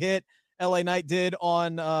slam that he hit, LA Knight did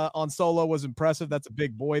on Solo was impressive. That's a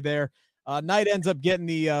big boy there. Knight ends up getting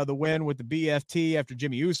the win with the BFT after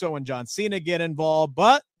Jimmy Uso and John Cena get involved,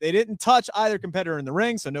 but they didn't touch either competitor in the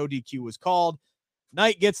ring, so no DQ was called.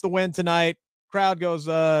 Knight gets the win tonight. Crowd goes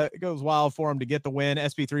wild for him to get the win.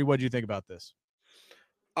 SP3, what do you think about this?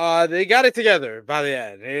 They got it together by the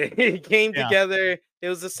end. It came together. It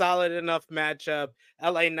was a solid enough matchup.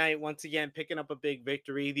 LA Knight once again picking up a big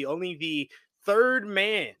victory. The third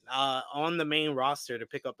man on the main roster to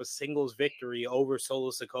pick up a singles victory over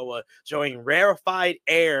Solo Sikoa, showing rarefied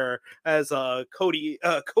air as Cody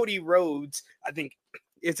Rhodes. I think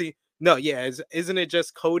isn't it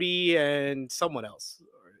just Cody and someone else?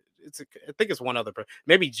 I think it's one other person.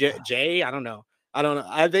 Maybe Jay. I don't know.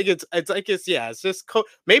 I think it's just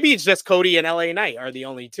maybe it's just Cody and LA Knight are the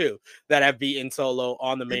only two that have beaten Solo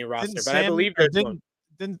on the main roster. But I believe there's one.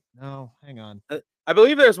 No, hang on. I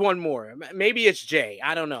believe there's one more. Maybe it's Jay.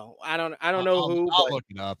 I don't know. I don't know who. I'll look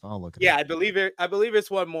it up. Yeah, I believe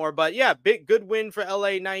it's one more. But yeah, good win for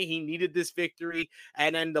LA Knight. He needed this victory,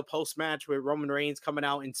 and then the post match with Roman Reigns coming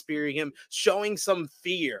out and spearing him, showing some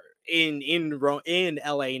fear in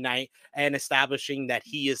LA Knight and establishing that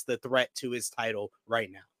he is the threat to his title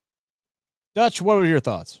right now. Dutch, what were your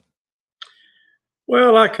thoughts?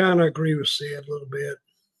 Well, I kind of agree with Sid a little bit.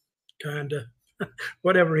 Kind of.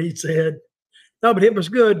 Whatever he said. No, but it was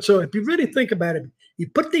good. So if you really think about it, you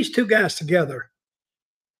put these two guys together,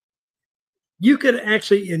 you could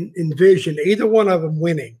actually envision either one of them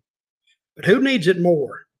winning. But who needs it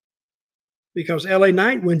more? Because LA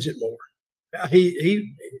Knight wins it more.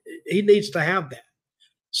 He needs to have that.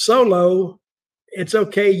 Solo, it's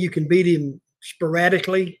okay. You can beat him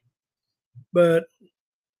sporadically, but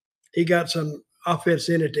he got some offense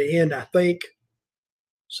in at the end, I think.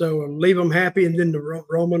 So leave them happy, and then the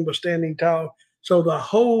Roman was standing tall. So the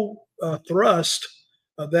whole thrust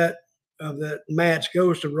of that match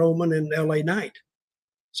goes to Roman and LA Knight.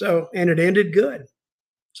 So, and it ended good.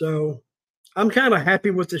 So I'm kind of happy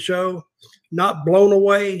with the show. Not blown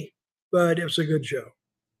away, but it was a good show.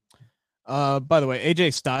 By the way,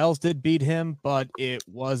 AJ Styles did beat him, but it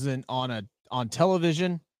wasn't on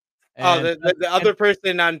television. And, the other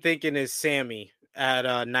person I'm thinking is Sammy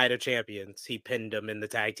at Night of Champions. He pinned him in the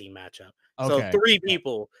tag team matchup. Okay. So 3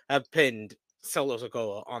 people have pinned Solo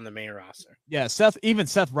Sikoa on the main roster. Yeah, Seth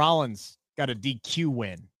Rollins got a DQ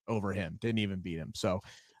win over him. Didn't even beat him. So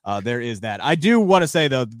there is that. I do want to say,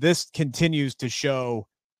 though, this continues to show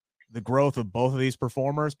the growth of both of these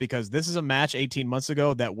performers, because this is a match 18 months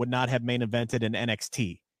ago that would not have main evented in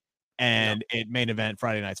NXT. And it main event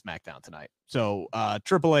Friday Night SmackDown tonight. So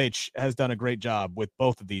Triple H has done a great job with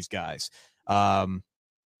both of these guys.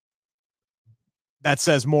 That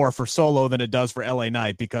says more for Solo than it does for LA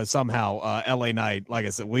Knight, because somehow LA Knight, like I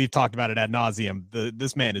said, we've talked about it ad nauseum.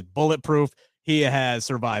 This man is bulletproof. He has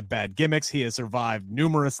survived bad gimmicks. He has survived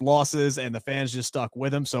numerous losses, and the fans just stuck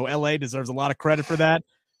with him. So LA deserves a lot of credit for that.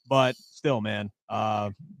 But still, man,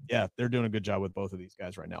 yeah, they're doing a good job with both of these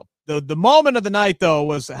guys right now. The moment of the night, though,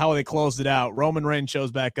 was how they closed it out. Roman Reigns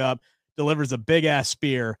shows back up, delivers a big-ass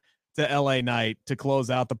spear to LA Knight to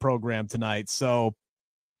close out the program tonight. So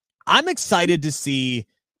I'm excited to see.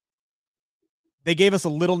 They gave us a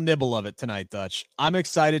little nibble of it tonight, Dutch. I'm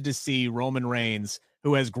excited to see Roman Reigns,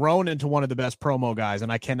 who has grown into one of the best promo guys,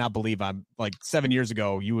 and I cannot believe I'm like 7 years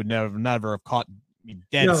ago, you would never have caught me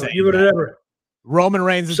dead. No, you would have never. Roman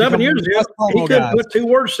Reigns is 7 years ago. He could put 2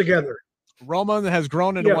 words together. Roman has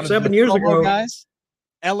grown into one of the 7 years ago guys.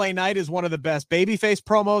 LA Knight is one of the best babyface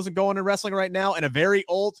promos and going to wrestling right now, and a very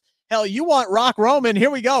old. Hell, you want Rock Roman? Here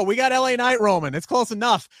we go. We got LA Knight Roman. It's close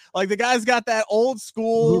enough. Like, the guy's got that old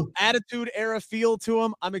school attitude era feel to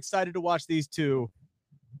him. I'm excited to watch these two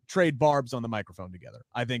trade barbs on the microphone together.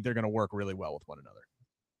 I think they're going to work really well with one another.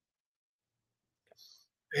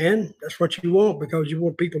 And that's what you want, because you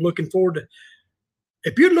want people looking forward to.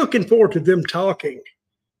 If you're looking forward to them talking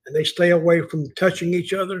and they stay away from touching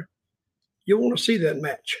each other, you want to see that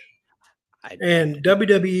match. And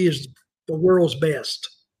WWE is the world's best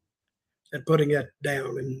at putting that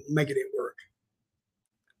down and making it work.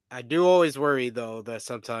 I do always worry though that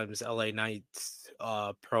sometimes LA Knight's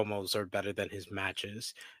promos are better than his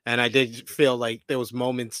matches. And I did feel like there was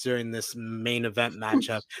moments during this main event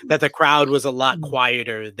matchup that the crowd was a lot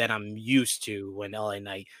quieter than I'm used to when LA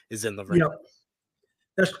Knight is in the ring.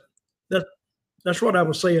 That's that's what I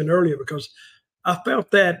was saying earlier, because I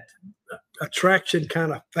felt that attraction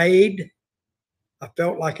kind of fade. I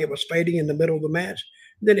felt like it was fading in the middle of the match.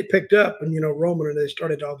 Then it picked up, and Roman and they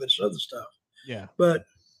started all this other stuff. Yeah. But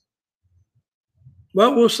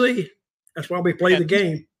we'll see. That's why we play the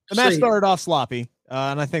game. The match started off sloppy,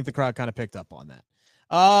 and I think the crowd kind of picked up on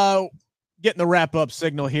that. Getting the wrap-up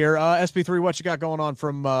signal here. SP3, what you got going on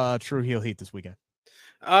from True Heel Heat this weekend?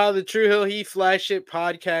 The True Heel Heat flagship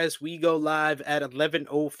podcast. We go live at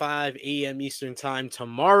 11:05 a.m. Eastern time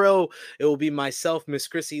tomorrow. It will be myself, Miss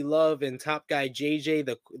Chrissy Love, and Top Guy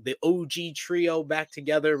JJ, the OG trio back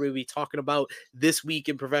together. We'll be talking about this week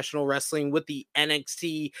in professional wrestling with the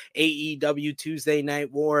NXT AEW Tuesday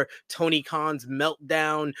Night War, Tony Khan's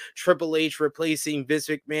meltdown, Triple H replacing Vince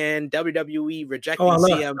McMahon, WWE rejecting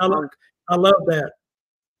CM Punk. I love that.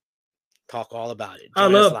 Talk all about it. I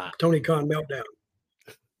love Tony Khan meltdown.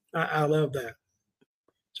 I love that.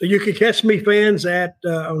 So you can catch me, fans, at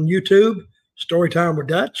on YouTube, Storytime with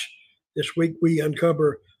Dutch. This week we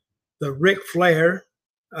uncover the Ric Flair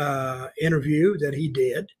interview that he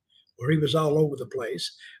did, where he was all over the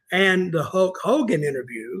place, and the Hulk Hogan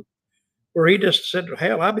interview, where he just said,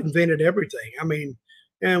 "Hell, I've invented everything." I mean,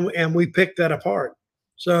 and we picked that apart.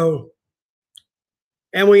 So,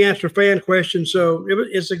 and we answer fan questions. So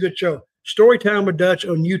it's a good show. Storytime with Dutch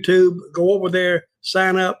on YouTube. Go over there,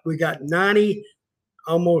 sign up. We got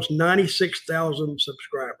almost 96,000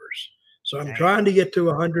 subscribers. So I'm trying to get to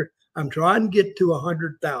 100. I'm trying to get to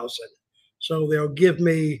 100,000. So they'll give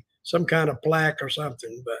me some kind of plaque or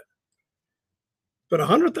something. But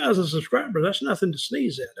 100,000 subscribers, that's nothing to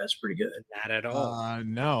sneeze at. That's pretty good. Not at all.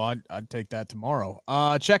 No, I'd take that tomorrow.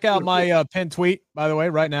 Check out my pinned tweet, by the way,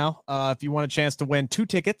 right now. If you want a chance to win 2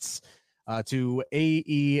 tickets to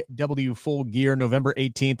AEW Full Gear, November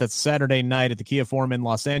 18th. That's Saturday night at the Kia Forum in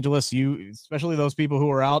Los Angeles. You, especially those people who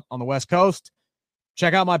are out on the West Coast,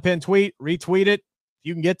 check out my pinned tweet, retweet it. If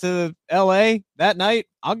you can get to LA that night,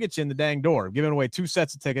 I'll get you in the dang door. I'm giving away 2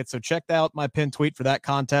 sets of tickets. So check out my pinned tweet for that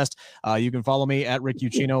contest. You can follow me at Rick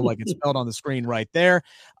Ucchino, like it's spelled on the screen right there.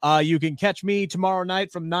 You can catch me tomorrow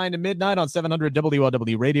night from 9 to midnight on 700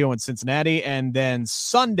 WLW Radio in Cincinnati. And then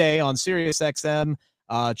Sunday on Sirius XM,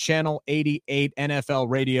 Channel 88 NFL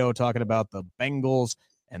Radio, talking about the Bengals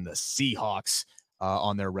and the Seahawks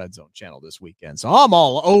on their Red Zone channel this weekend. So I'm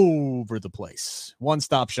all over the place. One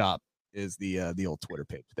Stop Shop is the old Twitter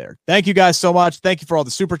page there. Thank you guys so much. Thank you for all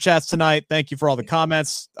the super chats tonight. Thank you for all the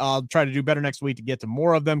comments. I'll try to do better next week to get to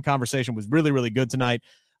more of them. Conversation was really, really good tonight.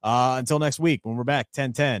 Until next week, when we're back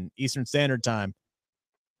 10:10 Eastern Standard Time.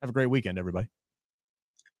 Have a great weekend, everybody.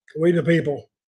 We the people.